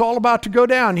this was all about to go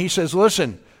down. He says,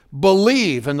 listen,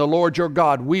 believe in the Lord your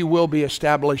God. We will be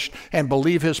established, and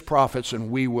believe his prophets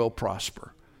and we will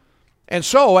prosper. And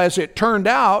so as it turned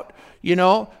out,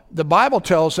 the Bible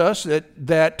tells us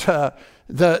that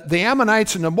the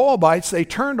Ammonites and the Moabites, they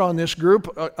turned on this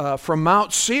group from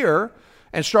Mount Seir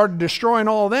and started destroying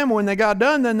all of them. When they got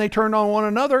done, then they turned on one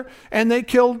another and they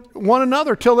killed one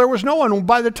another till there was no one.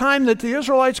 By the time that the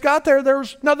Israelites got there, there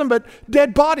was nothing but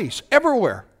dead bodies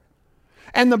everywhere.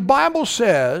 And the Bible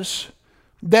says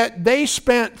that they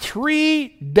spent 3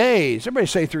 days. Everybody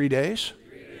say 3 days.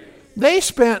 3 days. They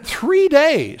spent 3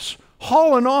 days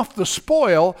hauling off the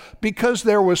spoil because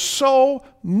there was so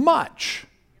much.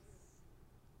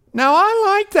 Now,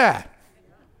 I like that.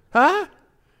 Huh?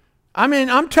 I mean,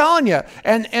 I'm telling you.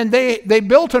 And they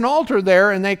built an altar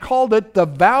there, and they called it the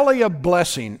Valley of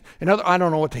Blessing. I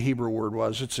don't know what the Hebrew word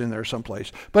was. It's in there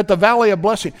someplace. But the Valley of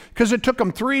Blessing, because it took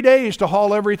them 3 days to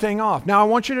haul everything off. Now, I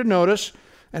want you to notice,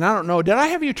 and I don't know, did I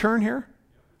have you turn here?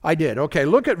 I did. Okay,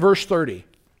 look at verse 30.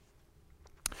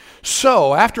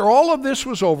 So, after all of this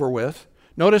was over with,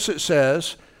 notice it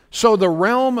says, so the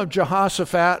realm of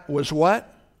Jehoshaphat was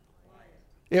what?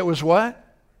 It was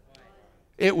what?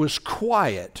 It was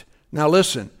quiet. Now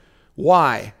listen,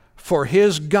 why? For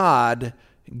his God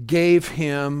gave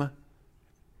him,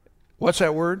 what's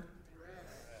that word?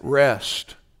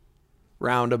 Rest.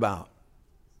 Roundabout.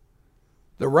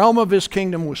 The realm of his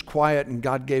kingdom was quiet and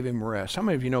God gave him rest. How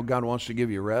many of you know God wants to give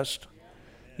you rest?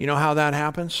 You know how that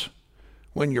happens?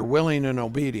 When you're willing and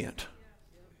obedient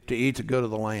to eat the good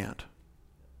of the land.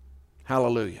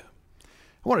 Hallelujah.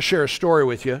 I want to share a story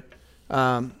with you.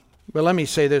 But let me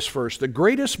say this first. The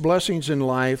greatest blessings in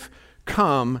life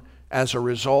come as a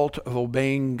result of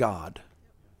obeying God.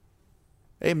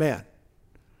 Amen.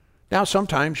 Now,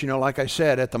 sometimes, like I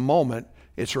said, at the moment,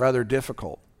 it's rather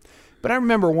difficult. But I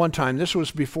remember one time, this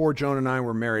was before Joan and I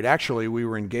were married. Actually, we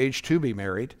were engaged to be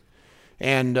married.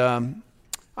 And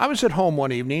I was at home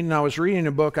one evening, and I was reading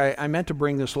a book. I meant to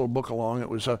bring this little book along. It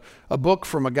was a book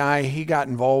from a guy. He got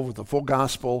involved with the Full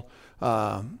Gospel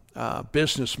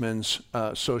Businessmen's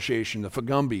Association, the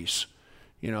FGUMBES.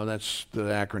 That's the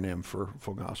acronym for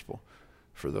Full Gospel.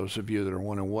 For those of you that are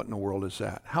wondering, what in the world is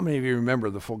that? How many of you remember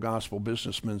the Full Gospel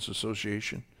Businessmen's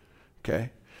Association? Okay.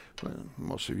 Well,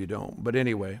 most of you don't. But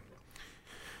anyway,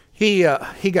 he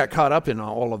got caught up in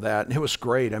all of that, and it was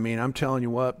great. I mean, I'm telling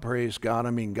you what, praise God.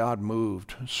 I mean, God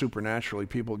moved supernaturally,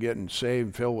 people getting saved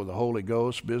and filled with the Holy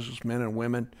Ghost, businessmen and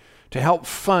women, to help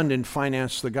fund and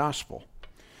finance the gospel.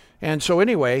 And so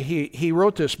anyway, he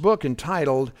wrote this book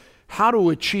entitled, How to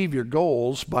Achieve Your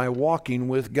Goals by Walking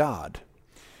with God.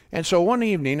 And so one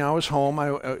evening I was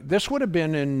home. This would have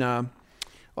been in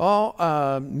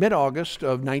mid-August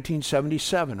of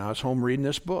 1977. I was home reading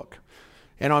this book.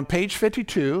 And on page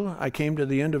 52, I came to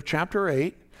the end of chapter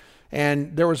 8,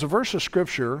 and there was a verse of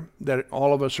scripture that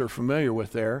all of us are familiar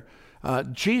with there.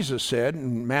 Jesus said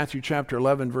in Matthew chapter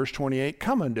 11, verse 28,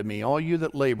 come unto me, all you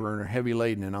that labor and are heavy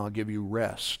laden, and I'll give you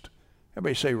rest.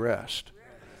 Everybody say rest.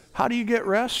 How do you get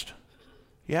rest?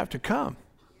 You have to come.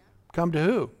 Come to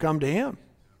who? Come to him.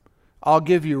 I'll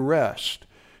give you rest.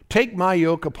 Take my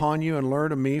yoke upon you and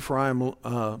learn of me, for I am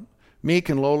meek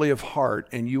and lowly of heart,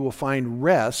 and you will find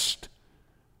rest.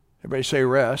 Everybody say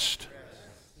rest.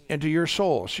 Into your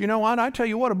souls. You know what? I tell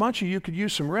you what, a bunch of you could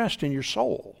use some rest in your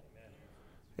soul.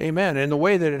 Amen. And the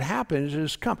way that it happens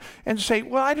is come and say,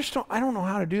 well, I don't know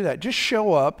how to do that. Just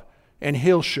show up and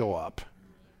he'll show up,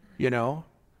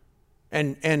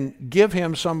 and give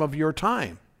him some of your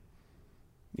time,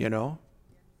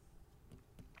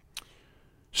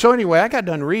 So anyway, I got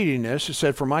done reading this. It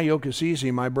said, for my yoke is easy,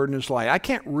 my burden is light. I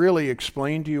can't really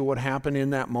explain to you what happened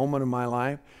in that moment of my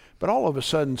life, but all of a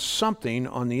sudden something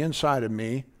on the inside of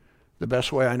me, the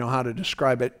best way I know how to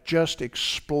describe it, just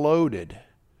exploded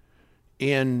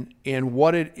in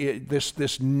what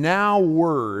this now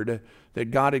word that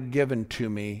God had given to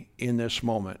me in this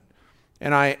moment.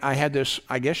 And I had this,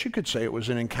 I guess you could say it was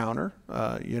an encounter.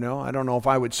 I don't know if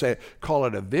I would call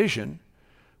it a vision,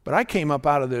 but I came up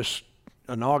out of this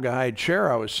Naugahyde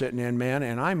chair I was sitting in, man,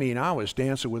 and I mean, I was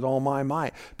dancing with all my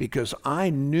might because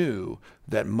I knew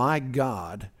that my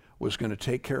God was going to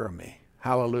take care of me.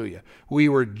 Hallelujah. We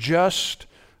were just,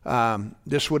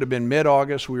 this would have been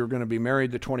mid-August. We were going to be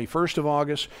married the 21st of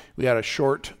August. We had a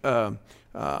short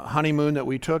honeymoon that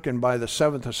we took, and by the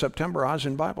 7th of September, I was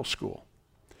in Bible school.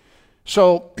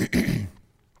 So,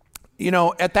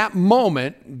 at that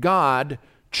moment, God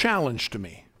challenged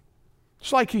me.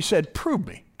 It's like he said, prove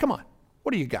me. Come on.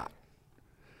 What do you got?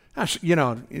 It's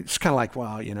kind of like,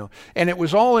 wow, And it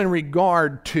was all in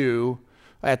regard to,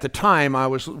 at the time, I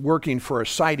was working for a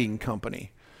siding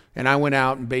company. And I went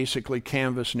out and basically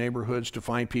canvassed neighborhoods to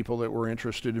find people that were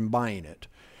interested in buying it.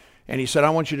 And he said, I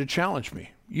want you to challenge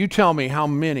me. You tell me how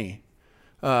many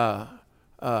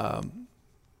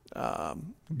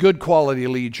good quality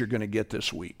leads you're going to get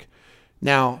this week.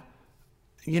 Now,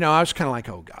 I was kind of like,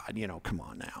 oh God, come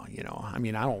on now, I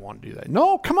don't want to do that.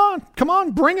 No, come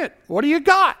on, bring it. What do you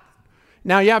got?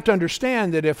 Now you have to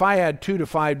understand that if I had 2 to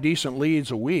 5 decent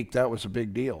leads a week, that was a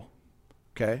big deal.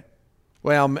 Okay.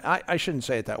 Well, I shouldn't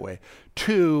say it that way.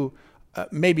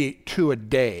 Maybe 2 a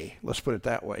day. Let's put it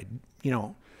that way.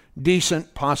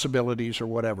 Decent possibilities or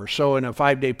whatever. So in a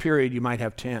 5-day period, you might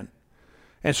have 10.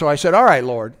 And so I said, all right,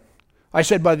 Lord. I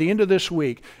said, by the end of this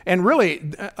week, and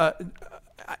really,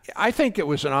 I think it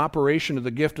was an operation of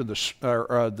the gift of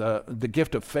the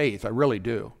gift of faith. I really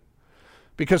do.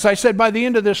 Because I said, by the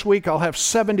end of this week, I'll have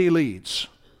 70 leads.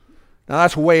 Now,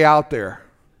 that's way out there.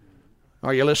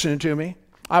 Are you listening to me?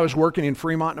 I was working in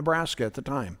Fremont, Nebraska at the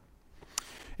time.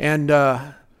 And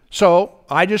so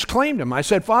I just claimed them. I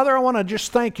said, Father, I want to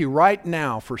just thank you right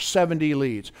now for 70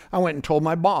 leads. I went and told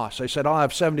my boss. I said, I'll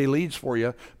have 70 leads for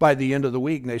you by the end of the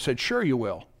week. And they said, sure you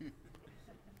will.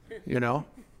 You know?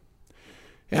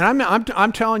 And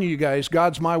I'm telling you guys,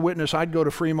 God's my witness. I'd go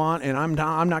to Fremont, and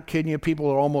I'm not kidding you. People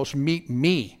would almost meet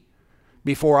me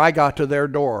before I got to their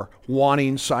door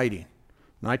wanting sighting.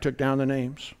 And I took down the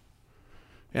names.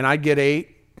 And I'd get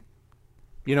 8,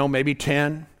 maybe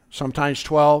 10, sometimes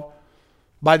 12.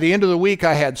 By the end of the week,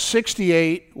 I had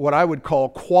 68 what I would call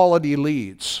quality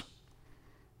leads,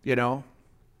 And,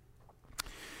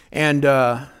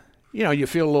 you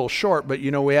feel a little short, but,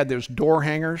 we had those door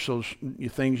hangers, those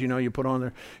things, you put on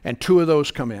there, and 2 of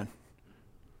those come in,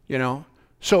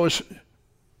 So it's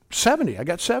 70. I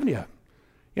got 70 of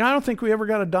them. I don't think we ever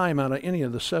got a dime out of any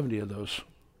of the 70 of those.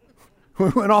 We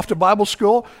went off to Bible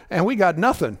school, and we got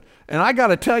nothing. And I got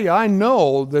to tell you, I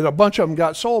know that a bunch of them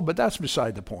got sold, but that's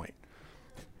beside the point.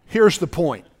 Here's the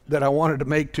point that I wanted to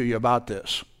make to you about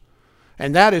this.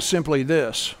 And that is simply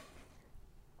this.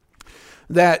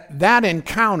 That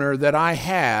encounter that I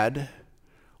had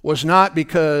was not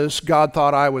because God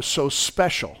thought I was so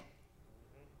special.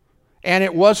 And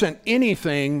it wasn't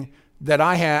anything that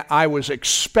I was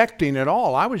expecting at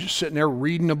all. I was just sitting there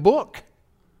reading a book,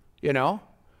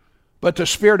 But the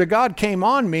Spirit of God came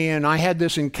on me, and I had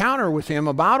this encounter with Him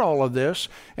about all of this.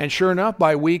 And sure enough,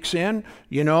 by weeks in,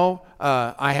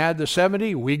 I had the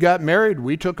 70. We got married.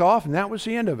 We took off, and that was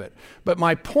the end of it. But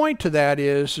my point to that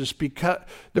is because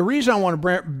the reason I want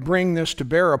to bring this to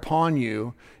bear upon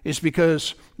you is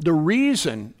because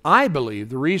I believe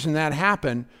the reason that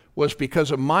happened was because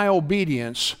of my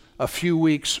obedience a few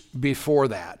weeks before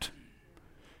that.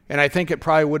 And I think it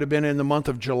probably would have been in the month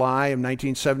of July of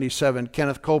 1977.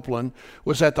 Kenneth Copeland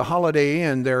was at the Holiday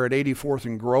Inn there at 84th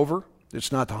and Grover.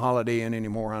 It's not the Holiday Inn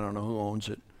anymore. I don't know who owns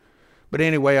it. But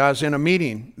anyway, I was in a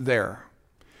meeting there.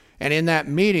 And in that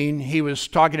meeting, he was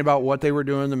talking about what they were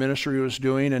doing, the ministry was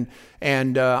doing.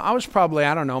 And I was probably,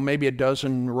 maybe a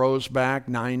dozen rows back,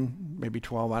 9, maybe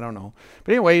 12, I don't know.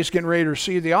 But anyway, he's getting ready to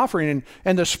receive the offering.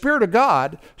 And the Spirit of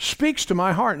God speaks to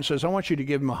my heart and says, I want you to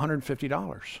give him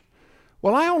 $150.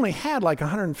 Well, I only had like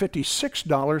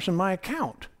 $156 in my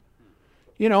account,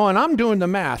 and I'm doing the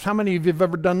math. How many of you have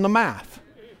ever done the math?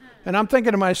 And I'm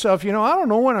thinking to myself, I don't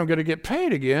know when I'm going to get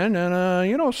paid again. And,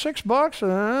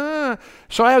 $6.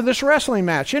 So I have this wrestling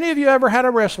match. Any of you ever had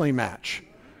a wrestling match?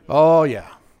 Oh, yeah,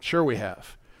 sure we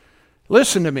have.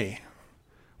 Listen to me.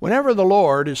 Whenever the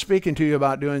Lord is speaking to you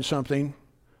about doing something,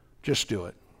 just do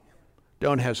it.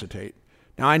 Don't hesitate.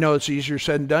 Now, I know it's easier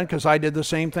said than done because I did the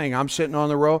same thing. I'm sitting on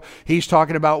the row. He's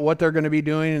talking about what they're going to be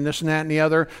doing and this and that and the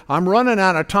other. I'm running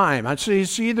out of time. I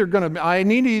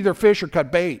need to either fish or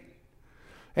cut bait.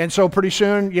 And so pretty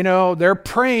soon, they're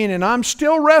praying and I'm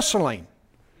still wrestling,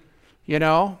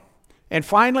 And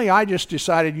finally, I just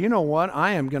decided, you know what?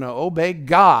 I am going to obey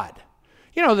God.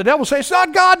 The devil says, it's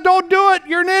not God, don't do it.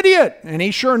 You're an idiot. And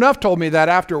he sure enough told me that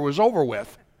after it was over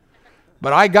with.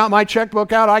 But I got my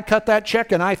checkbook out, I cut that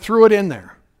check, and I threw it in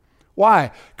there.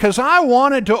 Why? Because I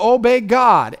wanted to obey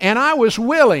God, and I was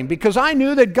willing because I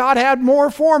knew that God had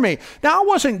more for me. Now, I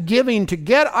wasn't giving to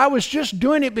get, I was just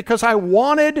doing it because I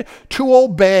wanted to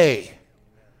obey.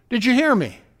 Did you hear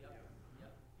me?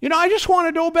 I just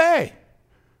wanted to obey.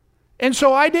 And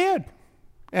so I did.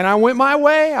 And I went my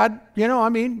way.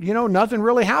 Nothing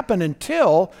really happened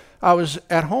until I was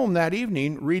at home that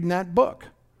evening reading that book.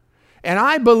 And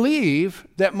I believe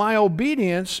that my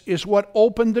obedience is what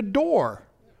opened the door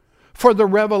for the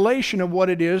revelation of what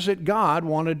it is that God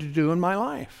wanted to do in my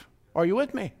life. Are you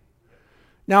with me?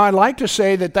 Now, I'd like to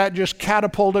say that just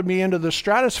catapulted me into the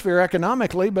stratosphere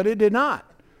economically, but it did not.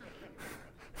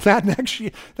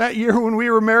 That year when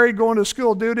we were married going to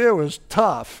school, dude, it was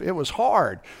tough. It was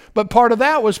hard. But part of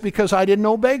that was because I didn't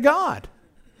obey God.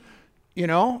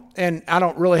 And I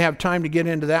don't really have time to get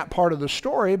into that part of the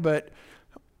story, but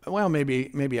well,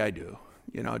 maybe I do.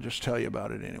 I'll just tell you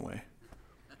about it anyway.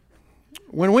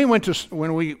 When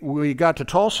we got to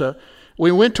Tulsa,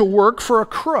 we went to work for a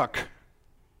crook.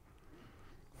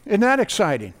 Isn't that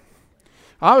exciting?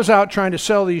 I was out trying to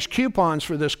sell these coupons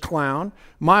for this clown.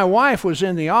 My wife was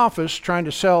in the office trying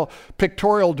to sell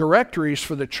pictorial directories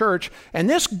for the church. And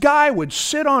this guy would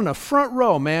sit on the front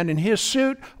row, man, in his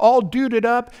suit, all duded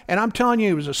up. And I'm telling you,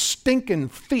 he was a stinking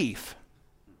thief.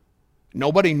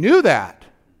 Nobody knew that.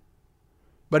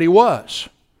 But he was.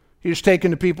 He was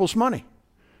taking the people's money.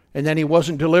 And then he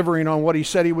wasn't delivering on what he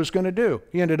said he was going to do.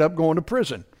 He ended up going to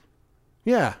prison.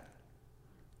 Yeah.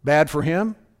 Bad for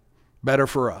him, better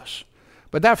for us.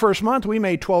 But that first month we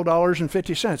made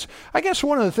 $12.50. I guess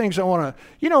one of the things I want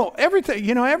to,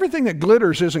 everything that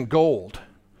glitters isn't gold.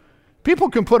 People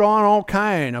can put on all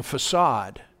kind of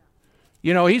facade.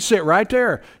 He'd sit right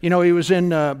there. He was in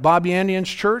Bob Yandian's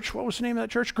church. What was the name of that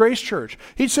church? Grace Church.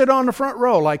 He'd sit on the front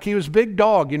row like he was big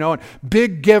dog, and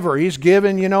big giver. He's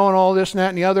giving, and all this and that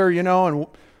and the other, and the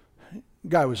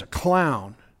guy was a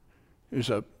clown. He was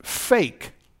a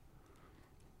fake.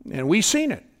 And we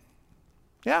seen it.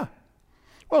 Yeah.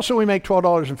 Well, so we make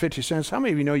 $12.50. How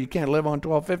many of you know you can't live on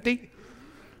 $12.50?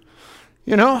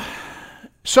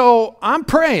 So I'm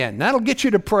praying. That'll get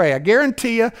you to pray. I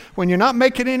guarantee you, when you're not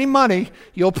making any money,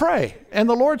 you'll pray. And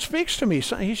the Lord speaks to me.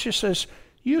 He just says,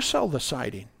 you sell the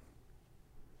siding.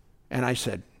 And I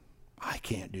said, I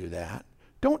can't do that.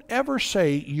 Don't ever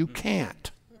say you can't.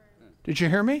 Did you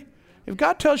hear me? If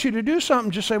God tells you to do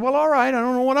something, just say, well, all right, I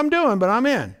don't know what I'm doing, but I'm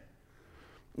in.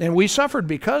 And we suffered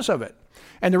because of it.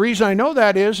 And the reason I know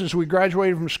that is we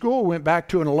graduated from school, went back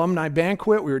to an alumni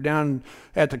banquet. We were down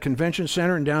at the convention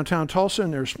center in downtown Tulsa,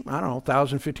 and there's,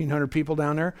 1,000, 1,500 people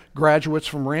down there, graduates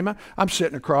from Rhema. I'm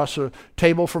sitting across a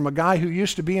table from a guy who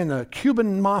used to be in the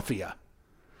Cuban mafia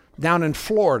down in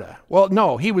Florida. Well,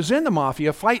 no, he was in the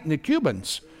mafia fighting the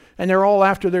Cubans, and they're all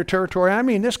after their territory. I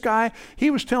mean, this guy,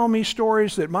 he was telling me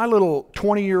stories that my little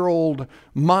 20-year-old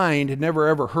mind had never,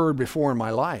 ever heard before in my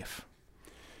life.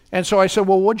 And so I said,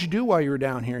 well, what'd you do while you were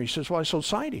down here? He says, well, I sold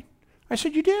siding. I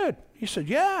said, you did? He said,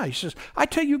 yeah. He says, I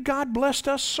tell you, God blessed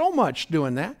us so much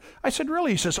doing that. I said,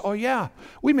 really? He says, oh, yeah.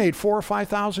 We made $4,000 or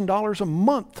 $5,000 a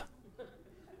month.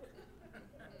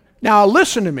 Now,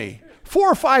 listen to me. $4,000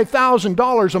 or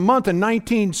 $5,000 a month in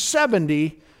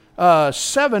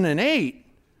 1977 and 8,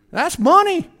 that's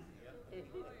money.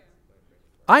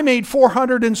 I made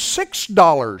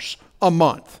 $406 a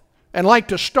month and like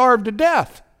to starve to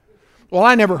death. Well,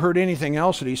 I never heard anything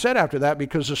else that he said after that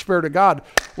because the Spirit of God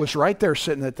was right there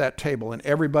sitting at that table and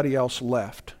everybody else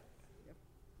left.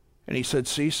 And he said,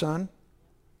 see, son,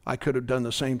 I could have done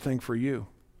the same thing for you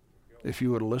if you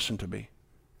would have listened to me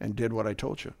and did what I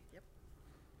told you.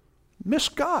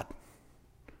 Missed God.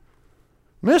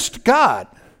 Missed God.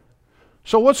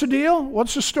 So what's the deal?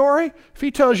 What's the story? If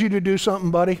he tells you to do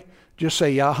something, buddy, just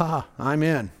say, yaha, I'm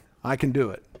in. I can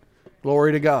do it.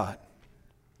 Glory to God.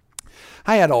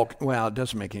 It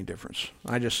doesn't make any difference.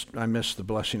 I missed the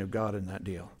blessing of God in that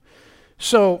deal.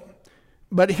 So,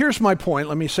 but here's my point.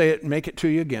 Let me say it and make it to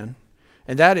you again.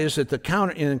 And that is that the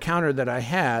encounter that I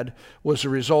had was a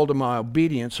result of my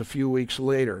obedience a few weeks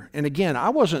later. And again, I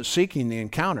wasn't seeking the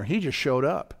encounter. He just showed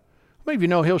up. How many of you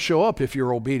know he'll show up if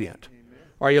you're obedient? Amen.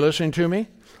 Are you listening to me?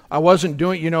 I wasn't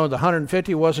doing, the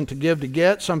 150 wasn't to give to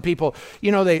get. Some people,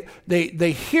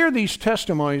 they hear these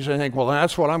testimonies and think, well,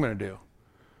 that's what I'm going to do.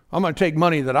 I'm going to take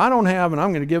money that I don't have and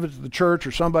I'm going to give it to the church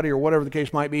or somebody or whatever the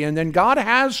case might be. And then God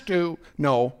has to.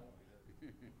 No.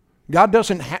 God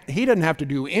doesn't, he doesn't have to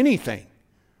do anything.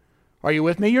 Are you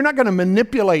with me? You're not going to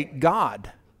manipulate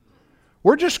God.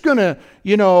 We're just going to,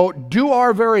 do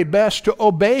our very best to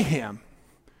obey him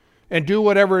and do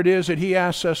whatever it is that he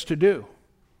asks us to do.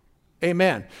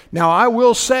 Amen. Now, I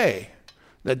will say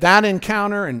that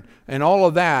encounter and all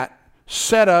of that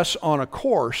set us on a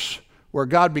course where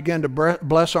God began to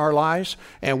bless our lives,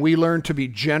 and we learned to be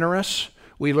generous.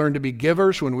 We learned to be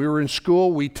givers. When we were in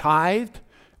school, we tithed.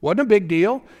 Wasn't a big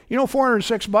deal.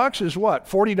 $406 is what?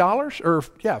 $40? Or,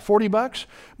 yeah, $40.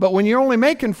 But when you're only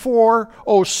making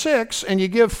 $406 and you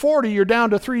give 40, you're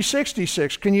down to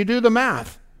 $366. Can you do the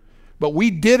math? But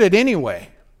we did it anyway.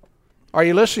 Are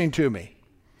you listening to me?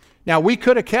 Now, we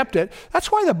could have kept it. That's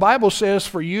why the Bible says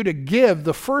for you to give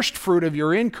the first fruit of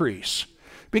your increase.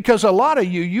 Because a lot of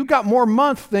you got more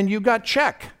month than you got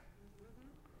check.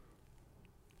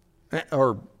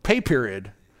 Or pay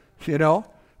period,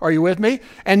 Are you with me?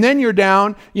 And then you're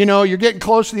down, you're getting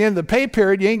close to the end of the pay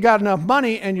period. You ain't got enough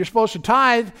money and you're supposed to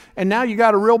tithe. And now you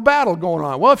got a real battle going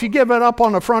on. Well, if you give it up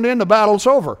on the front end, the battle's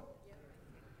over.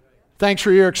 Thanks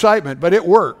for your excitement, but it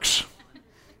works.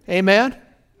 Amen?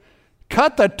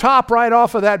 Cut the top right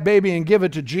off of that baby and give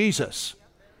it to Jesus.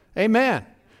 Amen.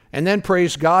 And then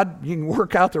praise God, you can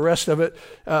work out the rest of it,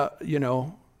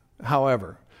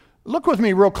 however. Look with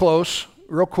me real close,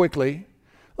 real quickly.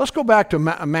 Let's go back to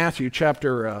Matthew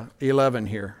chapter 11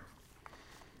 here.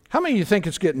 How many of you think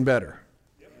it's getting better?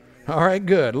 All right,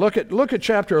 good. Look at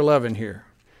chapter 11 here.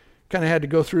 Kind of had to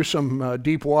go through some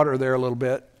deep water there a little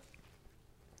bit.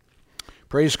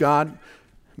 Praise God.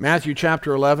 Matthew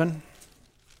chapter 11,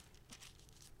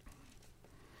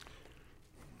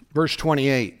 verse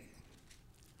 28.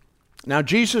 Now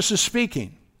Jesus is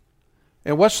speaking.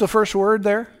 And what's the first word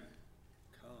there?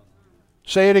 Come.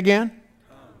 Say it again.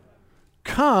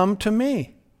 Come to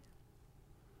me.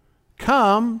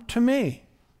 Come to me.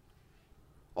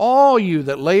 All you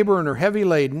that labor and are heavy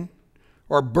laden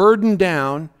or burdened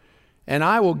down, and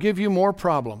I will give you more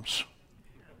problems.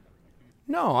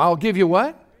 No, I'll give you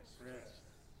what? Rest.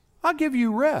 I'll give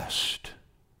you rest.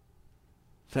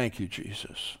 Thank you,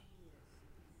 Jesus.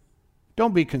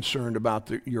 Don't be concerned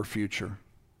about your future.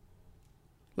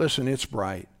 Listen, it's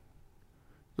bright.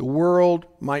 The world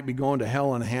might be going to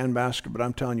hell in a handbasket, but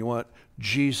I'm telling you what,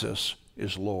 Jesus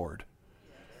is Lord.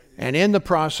 And in the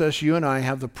process, you and I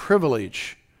have the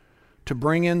privilege to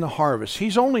bring in the harvest.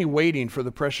 He's only waiting for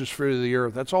the precious fruit of the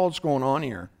earth. That's all that's going on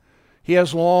here. He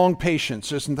has long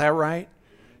patience, isn't that right?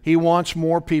 He wants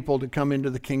more people to come into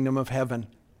the kingdom of heaven.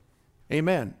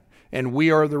 Amen. And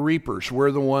we are the reapers.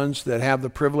 We're the ones that have the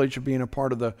privilege of being a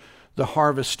part of the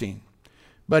harvesting.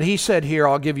 But he said here,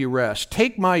 I'll give you rest.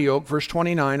 Take my yoke, verse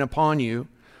 29, upon you.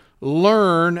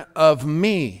 Learn of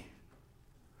me.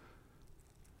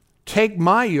 Take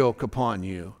my yoke upon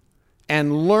you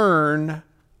and learn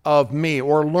of me,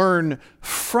 or learn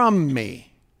from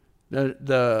me.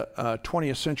 The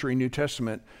 20th century New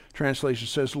Testament translation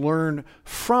says, learn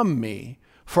from me,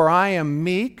 for I am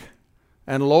meek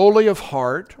and lowly of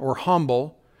heart, or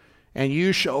humble, and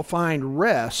you shall find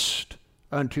rest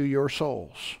unto your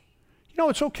souls. You know,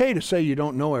 it's okay to say you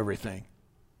don't know everything.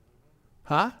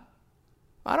 Huh?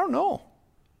 I don't know.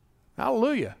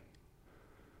 Hallelujah.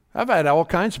 I've had all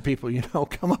kinds of people,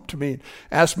 come up to me and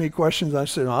ask me questions. I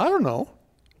said, I don't know.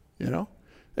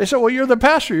 They said, well, you're the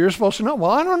pastor. You're supposed to know. Well,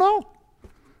 I don't know.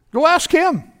 Go ask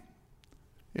him.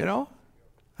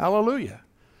 Hallelujah.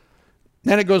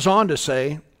 Then it goes on to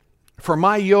say, for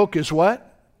my yoke is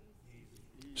what?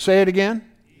 Say it again.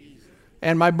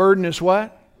 And my burden is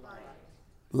what?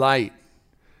 Light.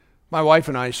 My wife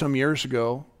and I, some years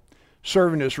ago,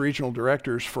 serving as regional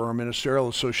directors for our ministerial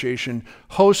association,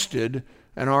 hosted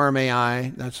an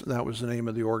RMAI, that was the name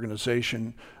of the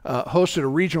organization, hosted a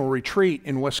regional retreat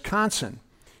in Wisconsin,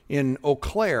 in Eau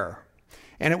Claire.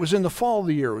 And it was in the fall of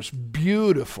the year. It was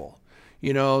beautiful.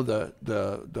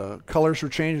 The colors were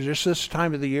changing just this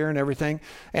time of the year and everything.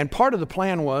 And part of the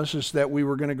plan is that we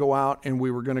were going to go out and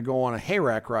we were going to go on a hay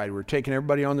rack ride. We were taking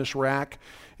everybody on this rack,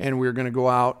 and we were going to go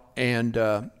out and,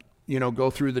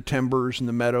 go through the timbers and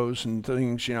the meadows and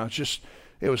things.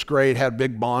 It was great. Had a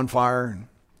big bonfire.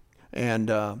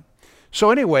 And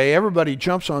so anyway, everybody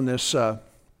jumps on this hay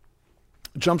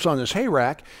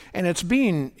rack, and it's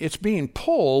being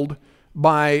pulled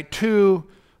by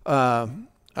a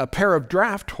pair of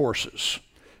draft horses.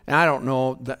 And I don't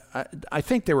know, I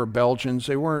think they were Belgians.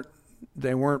 They weren't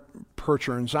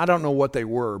Percherons. I don't know what they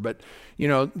were, but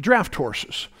draft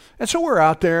horses. And so we're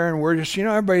out there, and we're just,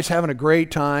 everybody's having a great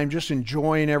time, just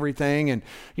enjoying everything. And,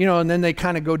 and then they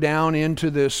kind of go down into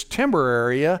this timber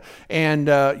area, and,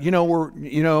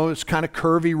 it's kind of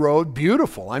curvy road,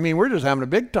 beautiful. I mean, we're just having a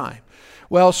big time.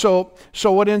 Well, so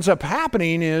what ends up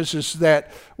happening is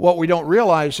that what we don't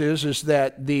realize is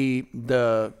that the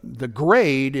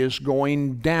grade is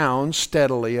going down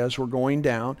steadily as we're going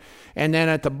down, and then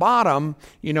at the bottom,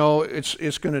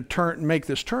 it's going to make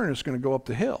this turn. It's going to go up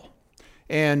the hill,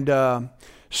 and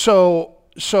so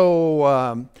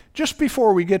just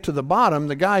before we get to the bottom,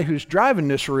 the guy who's driving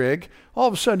this rig, all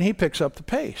of a sudden he picks up the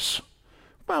pace.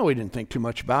 Well, we didn't think too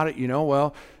much about it, we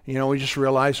just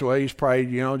realized, he's probably,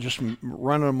 just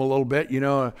running them a little bit,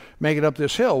 make it up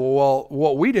this hill. Well,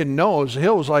 what we didn't know is the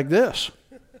hill was like this.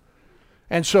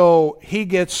 And so he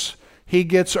gets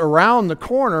around the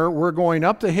corner. We're going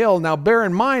up the hill. Now, bear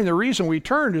in mind, the reason we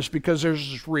turned is because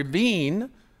there's this ravine,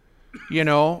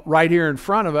 right here in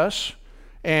front of us.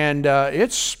 And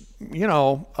it's,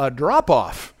 a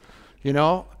drop-off,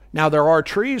 Now, there are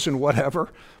trees and whatever.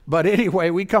 But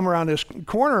anyway, we come around this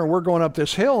corner and we're going up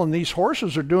this hill, and these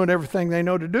horses are doing everything they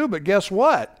know to do. But guess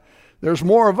what? There's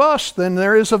more of us than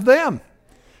there is of them.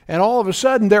 And all of a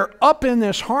sudden, they're up in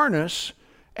this harness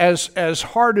as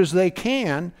hard as they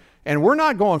can, and we're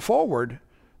not going forward.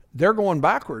 They're going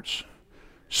backwards.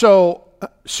 So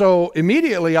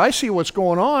immediately I see what's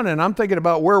going on, and I'm thinking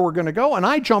about where we're going to go, and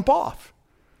I jump off.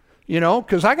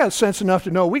 Because I got sense enough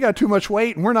to know we got too much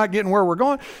weight and we're not getting where we're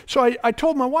going. So I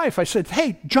told my wife, I said,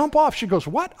 hey, jump off. She goes,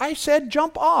 what? I said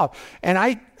jump off. And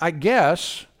I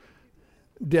guess,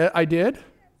 I did.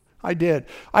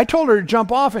 I told her to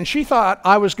jump off, and she thought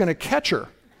I was going to catch her.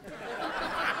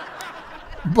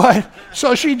 But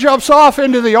so she jumps off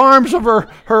into the arms of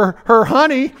her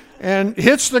honey and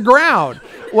hits the ground.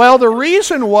 Well, the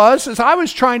reason is I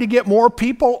was trying to get more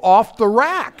people off the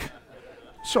rack.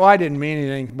 So I didn't mean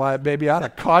anything by it, baby. I'd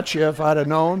have caught you if I'd have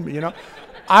known, you know.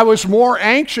 I was more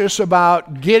anxious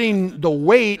about getting the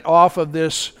weight off of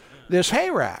this hay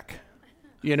rack,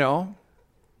 you know.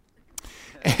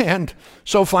 And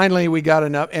so finally we got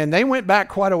enough, and they went back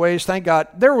quite a ways, thank God.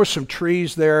 There was some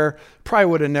trees there, probably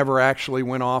would have never actually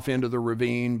went off into the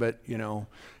ravine, but, you know.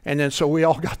 And then so we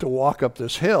all got to walk up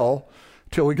this hill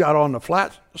till we got on the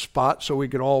flat spot so we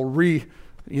could all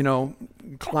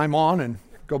climb on and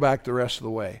go back the rest of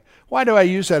the way. Why do I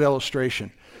use that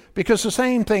illustration? Because the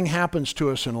same thing happens to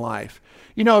us in life.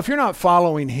 You know, if you're not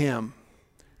following Him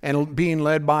and being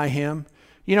led by Him,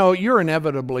 you know, you're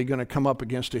inevitably going to come up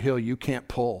against a hill you can't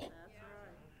pull.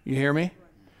 You hear me?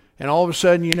 And all of a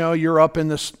sudden, you know, you're up in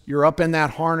that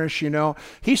harness, you know.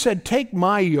 He said, take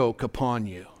my yoke upon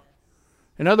you.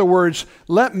 In other words,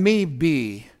 let me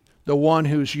be the one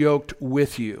who's yoked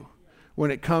with you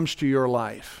when it comes to your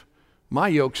life. My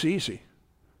yoke's easy.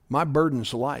 My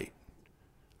burden's light.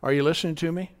 Are you listening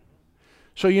to me?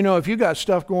 So, you know, if you got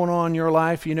stuff going on in your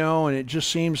life, you know, and it just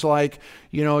seems like,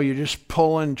 you know, you're just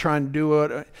pulling, trying to do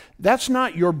it, that's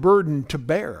not your burden to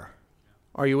bear.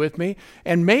 Are you with me?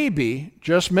 And maybe,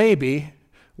 just maybe,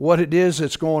 what it is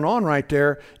that's going on right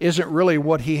there isn't really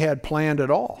what He had planned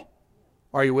at all.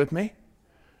 Are you with me?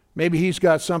 Maybe He's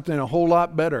got something a whole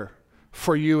lot better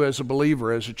for you as a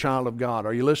believer, as a child of God.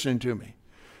 Are you listening to me?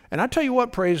 And I tell you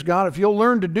what, praise God, if you'll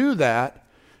learn to do that,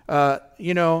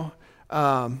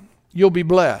 you'll be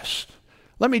blessed.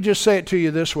 Let me just say it to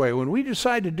you this way. When we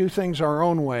decide to do things our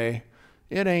own way,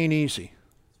 it ain't easy.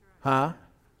 Huh?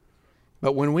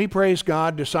 But when we, praise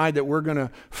God, decide that we're going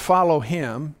to follow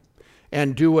Him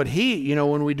and do what He, you know,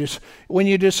 when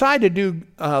you decide to do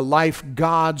life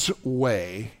God's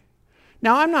way.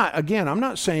 Now, I'm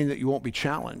not saying that you won't be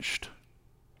challenged.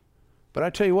 But I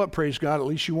tell you what, praise God, at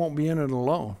least you won't be in it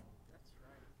alone.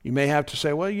 You may have to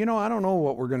say, well, you know, I don't know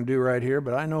what we're going to do right here,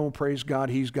 but I know, praise God,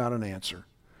 He's got an answer.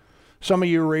 Some of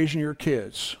you are raising your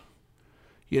kids,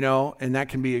 you know, and that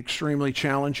can be extremely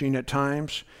challenging at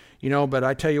times, you know, but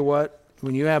I tell you what,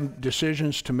 when you have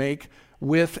decisions to make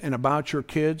with and about your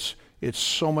kids, it's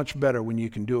so much better when you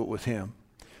can do it with Him.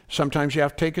 Sometimes you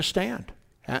have to take a stand.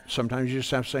 Sometimes you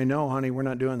just have to say, no, honey, we're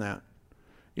not doing that,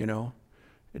 you know.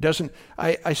 It doesn't,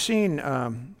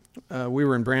 we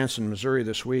were in Branson, Missouri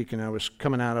this week, and I was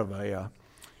coming out of a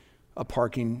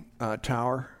parking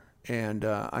tower, and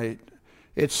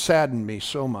it saddened me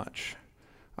so much.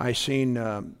 I seen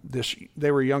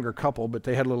they were a younger couple, but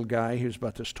they had a little guy, he was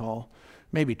about this tall,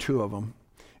 maybe two of them,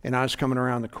 and I was coming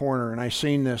around the corner, and I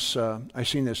seen this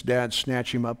dad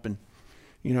snatch him up and,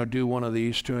 you know, do one of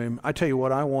these to him. I tell you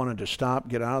what, I wanted to stop,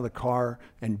 get out of the car,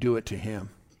 and do it to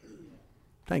him.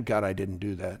 Thank God I didn't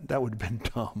do that. That would have been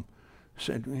dumb. I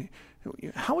said,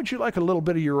 how would you like a little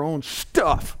bit of your own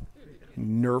stuff?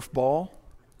 Nerf ball?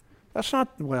 That's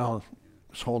not, well,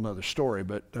 it's a whole nother story,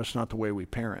 but that's not the way we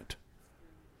parent.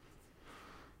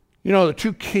 You know, the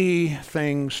two key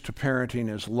things to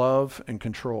parenting is love and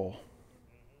control.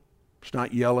 It's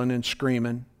not yelling and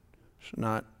screaming. It's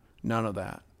not none of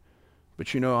that.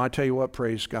 But you know, I tell you what,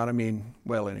 praise God, I mean,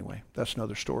 well, anyway, that's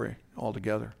another story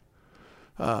altogether.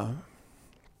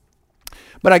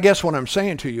 But I guess what I'm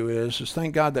saying to you is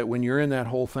thank God that when you're in that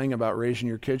whole thing about raising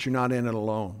your kids, you're not in it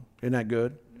alone. Isn't that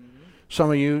good? Mm-hmm. Some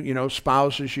of you, you know,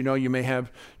 spouses, you know, you may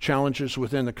have challenges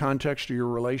within the context of your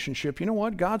relationship. You know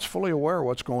what? God's fully aware of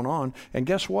what's going on. And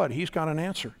guess what? He's got an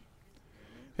answer.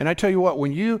 And I tell you what,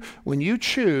 when you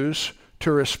choose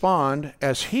to respond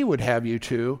as He would have you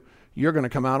to, you're going to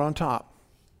come out on top.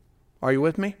 Are you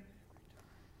with me?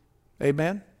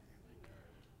 Amen?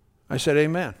 I said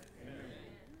amen.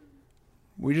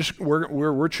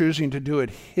 We're choosing to do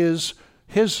it His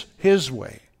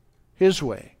way,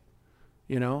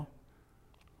 you know.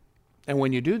 And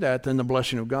when you do that, then the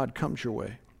blessing of God comes your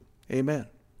way. Amen.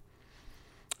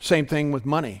 Same thing with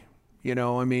money. You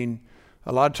know, I mean,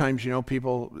 a lot of times, you know,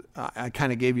 people, I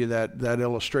kind of gave you that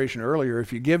illustration earlier.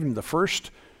 If you give them the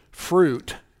first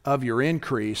fruit of your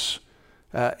increase,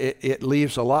 it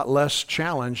leaves a lot less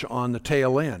challenge on the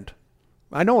tail end.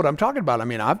 I know what I'm talking about. I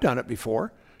mean, I've done it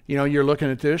before. You know, you're looking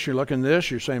at this, you're looking at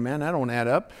this, you're saying, man, that don't add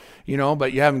up, you know,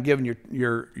 but you haven't given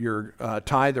your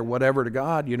tithe or whatever to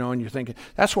God, you know, and you're thinking,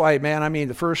 that's why, man, I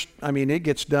mean, it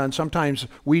gets done. Sometimes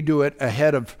we do it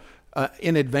ahead of,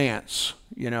 in advance,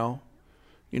 you know.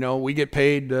 You know, we get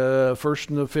paid first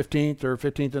and the 15th or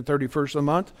 15th and 31st of the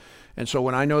month. And so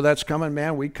when I know that's coming,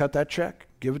 man, we cut that check,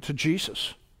 give it to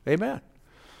Jesus. Amen.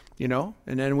 You know,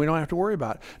 and then we don't have to worry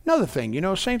about it. Another thing, you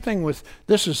know, same thing with,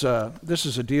 this is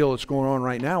a deal that's going on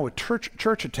right now with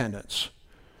church attendance.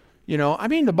 You know, I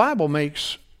mean, the Bible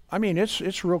makes I mean,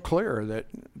 it's real clear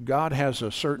that God has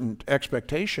a certain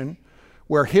expectation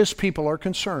where his people are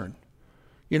concerned.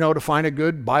 You know, to find a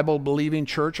good Bible-believing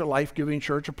church, a life-giving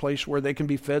church, a place where they can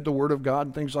be fed the Word of God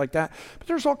and things like that. But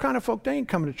there's all kind of folk, they ain't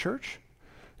coming to church.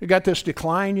 You got this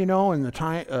decline, you know, in the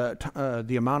time,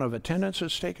 the amount of attendance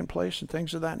that's taken place and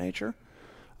things of that nature.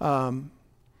 And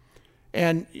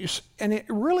it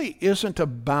really isn't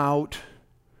about,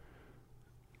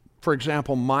 for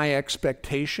example, my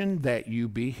expectation that you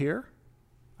be here.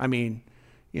 I mean,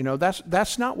 you know,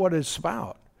 that's not what it's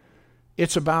about.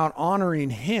 It's about honoring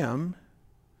him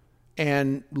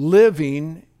and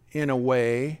living in a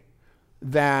way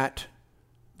that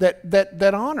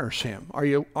honors him. Are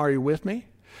you with me?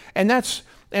 And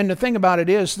the thing about it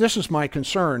is, this is my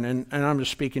concern, and I'm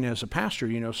just speaking as a pastor,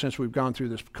 you know, since we've gone through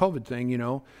this COVID thing, you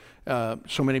know,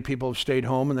 so many people have stayed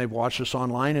home and they've watched us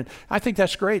online, and I think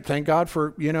that's great. Thank God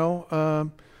for, you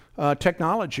know,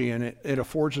 technology, and it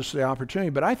affords us the opportunity.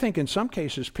 But I think in some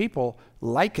cases people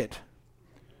like it.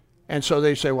 And so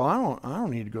they say, well, I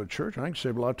don't need to go to church. I can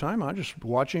save a lot of time. I'll just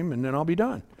watch him and then I'll be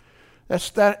done.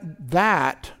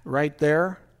 That right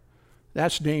there,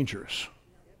 that's dangerous.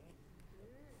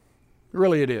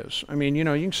 Really it is. I mean, you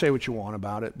know, you can say what you want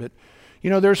about it, but, you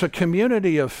know, there's a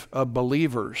community of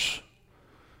believers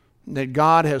that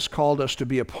God has called us to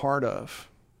be a part of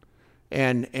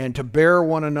and to bear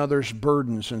one another's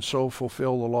burdens and so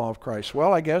fulfill the law of Christ.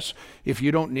 Well, I guess if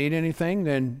you don't need anything,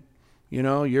 then, you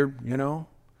know, you're,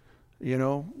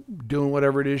 doing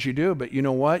whatever it is you do. But you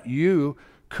know what? You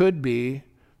could be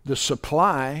the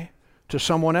supply to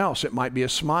someone else. It might be a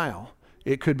smile.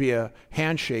 It could be a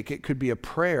handshake. It could be a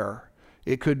prayer.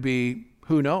 It could be,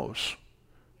 who knows?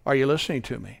 Are you listening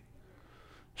to me?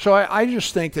 So I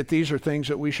just think that these are things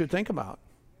that we should think about,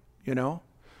 you know?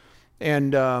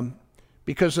 And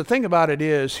because the thing about it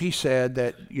is, he said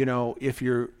that, you know, if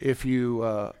you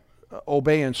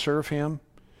obey and serve him,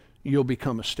 you'll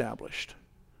become established.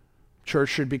 Church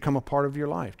should become a part of your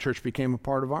life. Church became a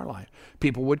part of our life.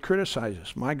 People would criticize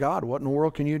us. My God, what in the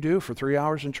world can you do for 3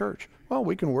 hours in church? Well,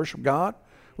 we can worship God.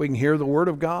 We can hear the Word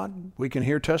of God. We can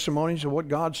hear testimonies of what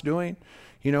God's doing.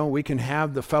 You know, we can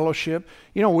have the fellowship.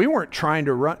 You know, we weren't trying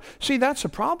to run. See, that's the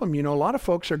problem. You know, a lot of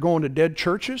folks are going to dead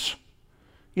churches.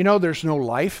 You know, there's no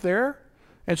life there.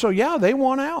 And so, yeah, they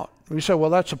want out. We say, well,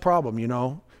 that's a problem, you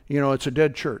know. You know, it's a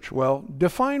dead church. Well,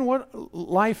 define what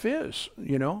life is,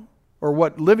 you know, or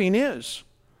what living is.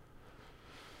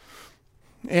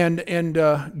 And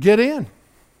get in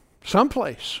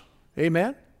someplace.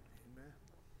 Amen?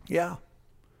 Yeah.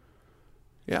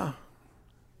 Yeah.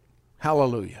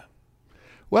 Hallelujah.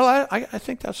 Well, I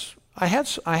think that's, I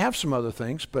have some other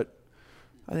things, but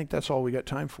I think that's all we got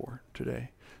time for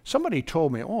today. Somebody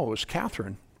told me, oh, it was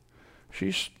Catherine.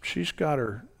 She's got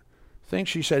her thing.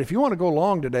 She said, if you want to go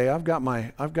long today, I've got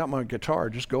my guitar,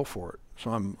 just go for it.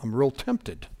 So I'm real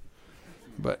tempted,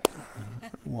 but I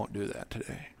won't do that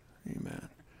today. Amen.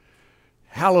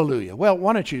 Hallelujah. Well,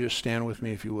 why don't you just stand with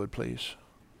me if you would, please.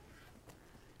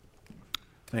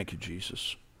 Thank you,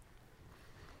 Jesus.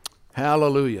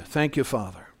 Hallelujah. Thank you,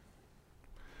 Father.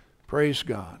 Praise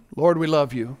God. Lord, we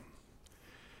love you.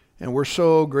 And we're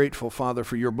so grateful, Father,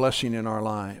 for your blessing in our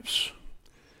lives.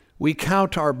 We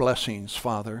count our blessings,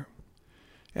 Father.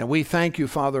 And we thank you,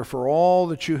 Father, for all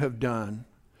that you have done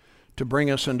to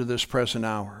bring us into this present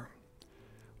hour.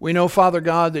 We know, Father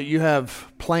God, that you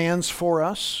have plans for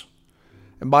us.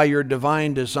 And by your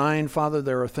divine design, Father,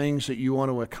 there are things that you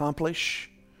want to accomplish.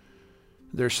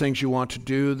 There's things you want to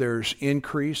do. There's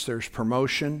increase. There's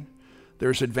promotion.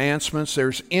 There's advancements.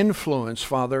 There's influence,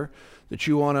 Father, that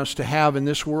you want us to have in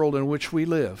this world in which we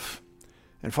live.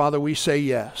 And Father, we say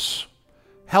yes.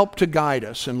 Help to guide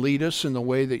us and lead us in the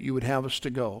way that you would have us to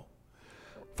go.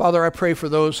 Father, I pray for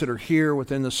those that are here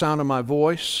within the sound of my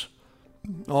voice.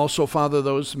 Also, Father,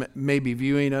 those that may be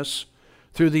viewing us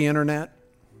through the internet.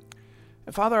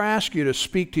 And Father, I ask you to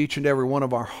speak to each and every one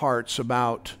of our hearts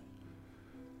about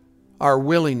our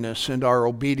willingness and our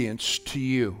obedience to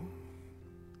you.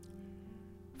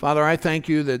 Father, I thank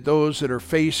you that those that are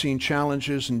facing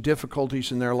challenges and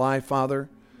difficulties in their life, Father,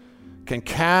 can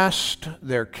cast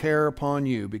their care upon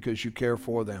you because you care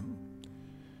for them.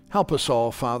 Help us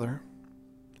all, Father,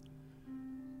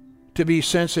 to be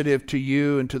sensitive to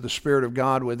you and to the Spirit of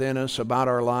God within us about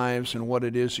our lives and what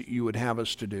it is that you would have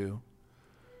us to do.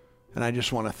 And I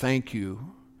just want to thank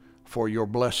you for your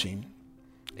blessing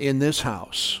in this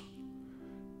house,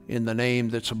 in the name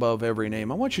that's above every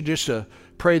name. I want you just to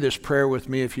pray this prayer with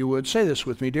me, if you would. Say this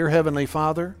with me. Dear Heavenly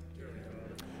Father,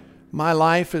 my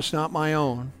life is not my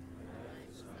own,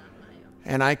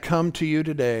 and I come to you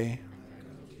today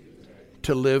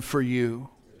to live for you.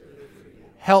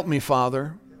 Help me,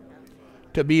 Father,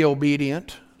 to be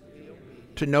obedient,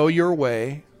 to know your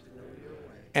way,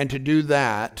 and to do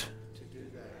that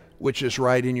which is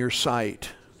right in your sight.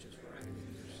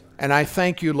 And I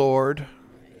thank you, Lord,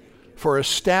 for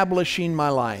establishing my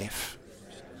life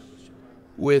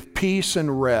with peace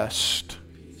and rest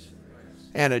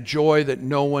and a joy that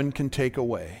no one can take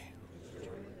away.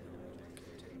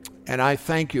 And I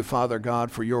thank you, Father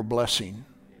God, for your blessing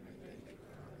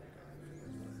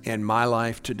in my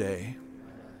life today.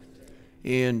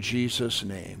 In Jesus'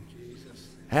 name.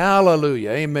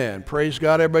 Hallelujah. Amen. Praise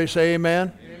God. Everybody say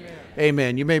amen. Amen.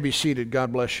 Amen. You may be seated.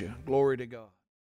 God bless you. Glory to God.